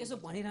कायम राख्नु। यसो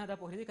भनिरहँदा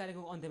पोखरेल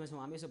कार्यक्रमको अन्त्यमा छौँ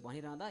हामी। यसो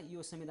भनिरहँदा यो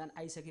संविधान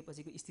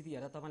आइसकेपछिको स्थिति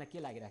हेर्दा तपाईँलाई के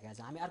लागिरहेको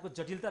छ? हामी अर्को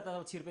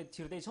जटिलतातर्फ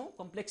छिर्दैछौँ,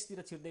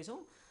 कम्प्लेक्सतिर छिर्दैछौँ,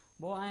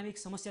 बहुआयामिक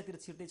समस्यातिर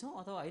छिर्दैछौँ,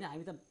 अथवा होइन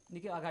हामी त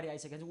निकै अगाडि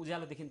आइसकेका छौँ,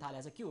 उज्यालो देखिन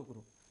थालेको छ? के हो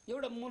कुरो?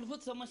 एउटा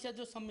मूलभूत समस्या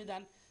जो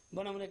संविधान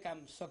बनाउने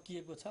काम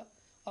सकिएको छ,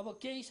 अब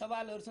केही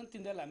सवालहरू छन्,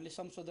 तिनीहरूलाई हामीले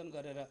संशोधन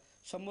गरेर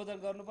सम्बोधन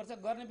गर्नुपर्छ।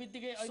 गर्ने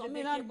बित्तिकै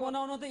संविधान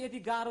बनाउन त यति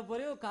गाह्रो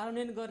पर्यो,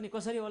 कार्यान्वयन गर्ने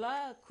कसरी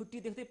होला, खुट्टी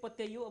देख्दै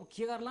पत्याइयो, अब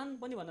के गर्लान्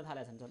पनि भन्न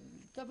थालेका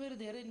छन्। तपाईँहरू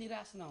धेरै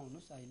निराश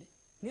नहुनुहोस्। अहिले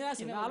निराश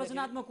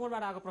आलोचनात्मक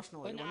कोणबाट आएको प्रश्न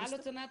हो।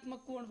 आलोचनात्मक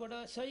कोणबाट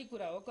सही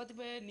कुरा हो।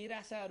 कतिपय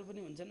निराशाहरू पनि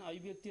हुन्छन्,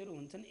 अभिव्यक्तिहरू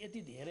हुन्छन्।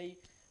 यति धेरै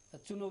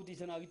चुनौती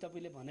छन्। अघि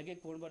तपाईँले भनेकै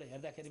कोणबाट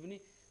हेर्दाखेरि पनि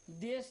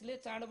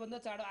देशले चाँडोभन्दा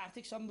चाँडो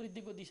आर्थिक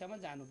समृद्धिको दिशामा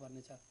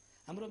जानुपर्ने छ।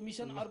 हाम्रो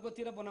मिसन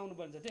अर्कोतिर बनाउनु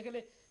पर्छ।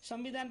 त्यसैले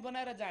संविधान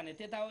बनाएर जाने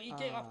त्यता हो। यी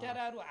केही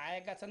अप्ठ्याराहरू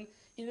आएका छन्,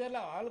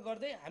 यिनीहरूलाई हल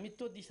गर्दै हामी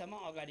त्यो दिशामा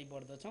अगाडि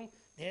बढ्दछौँ।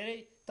 धेरै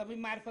तपाईँ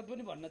मार्फत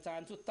पनि भन्न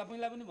चाहन्छु,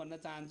 तपाईँलाई पनि भन्न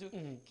चाहन्छु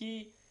कि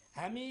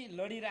हामी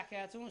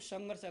लडिराखेका छौँ,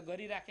 सङ्घर्ष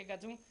गरिराखेका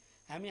छौँ।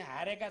 हामी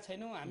हारेका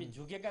छैनौँ, हामी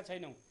झुकेका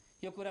छैनौँ।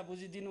 यो कुरा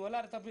बुझिदिनु होला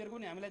र तपाईँहरूको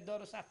पनि हामीलाई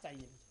दह्रो साथ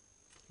चाहिएको छ।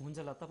 हुन्छ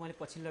ल, तपाईँले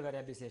पछिल्लो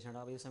गरे विश्लेषण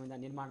अब यो संविधान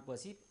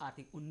निर्माणपछि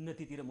आर्थिक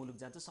उन्नतितिर मुलुक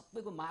जान्छ,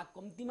 सबैको माग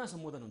कम्तीमा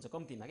सम्बोधन हुन्छ,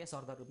 कम्तीमा क्या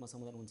सरदर रूपमा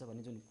सम्बोधन हुन्छ भन्ने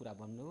जुन कुरा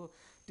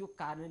भन्नुभयो, त्यो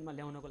कार्यान्वयनमा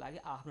ल्याउनको लागि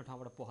आफ्नो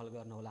ठाउँबाट पहल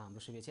गर्नु होला। हाम्रो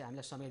शुभेच्छा।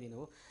 हामीलाई समय दिनु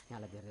हो,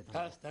 यहाँलाई धेरै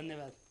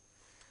धन्यवाद।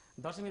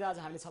 दर्शकवृन्द, आज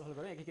हामीले छलफल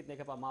गऱ्यौँ एकीकृत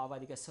नेकपा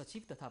माओवादीका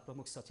सचिव तथा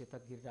प्रमुख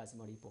सचेतक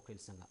गिरिराज मणि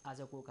पोखरेलसँग।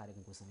 आजको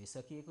कार्यक्रमको समय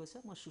सकिएको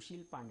छ। म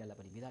सुशील पाण्डेलाई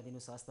पनि बिदा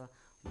दिनुहोस्। हस्त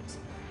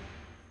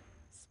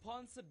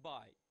स्पोन्सर्ड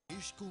बाई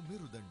देशको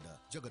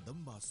मेरुदण्ड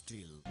जगदम्बा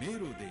स्टिल,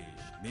 मेरो देश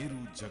मेरो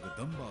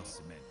जगदम्बा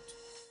सिमेन्ट,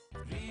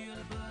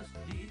 रियल बस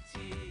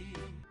लिची,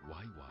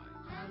 Y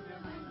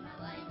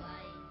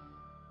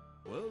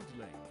world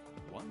link,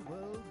 one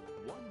world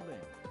one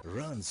link,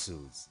 run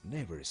shoes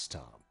never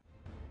stop.